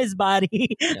depression. from his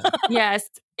body. Yes,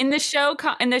 in the show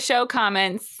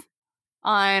comments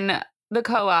on the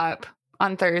co-op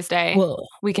on Thursday,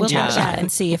 we can We'll chat. chat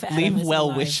and see if Adam Leave is well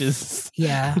alive. wishes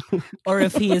Yeah. Or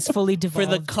if he is fully for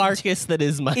devolved the carcass that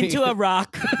is my, into a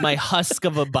rock. my husk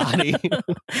of a body.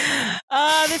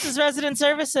 This is Resident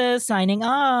Services signing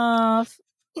off.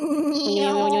 We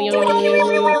don't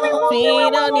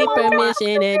need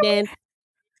permission again.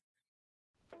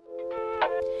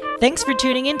 Thanks for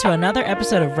tuning in to another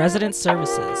episode of Resident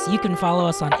Services. You can follow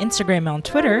us on Instagram and on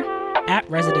Twitter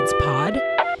 @ResidencePod.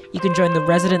 You can join the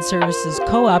Resident Services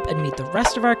Co-op and meet the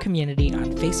rest of our community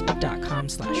on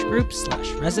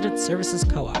Facebook.com/groups/Resident Services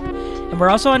Co-op. And we're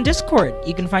also on Discord.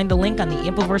 You can find the link on the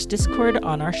Ampleverse Discord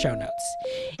on our show notes.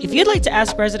 If you'd like to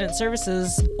ask Resident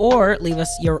Services or leave us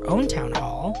your own town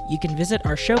hall, you can visit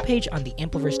our show page on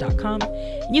theampleverse.com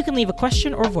and you can leave a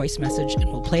question or voice message and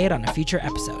we'll play it on a future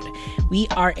episode. We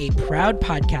are a proud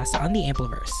podcast on the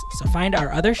Ampleverse, so find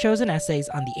our other shows and essays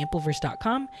on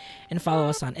theampleverse.com and follow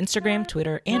us on Instagram,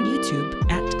 Twitter, and YouTube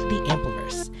 @The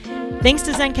Ampleverse. Thanks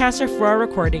to Zencastr for our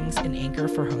recordings and Anchor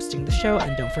for hosting the show,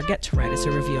 and don't forget to write us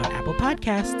a review on Apple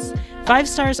Podcasts. 5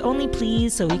 stars only,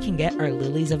 please, so we can get our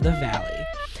Lilies of the Valley.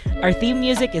 Our theme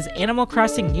music is Animal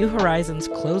Crossing New Horizons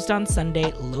Closed on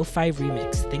Sunday Lo-Fi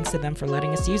Remix. Thanks to them for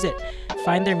letting us use it.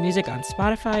 Find their music on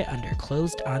Spotify under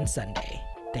Closed on Sunday.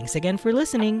 Thanks again for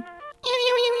listening.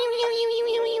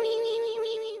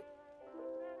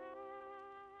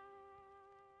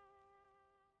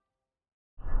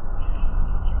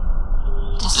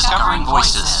 Discovering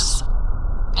voices,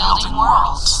 building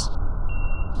worlds.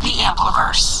 The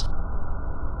Ampleverse.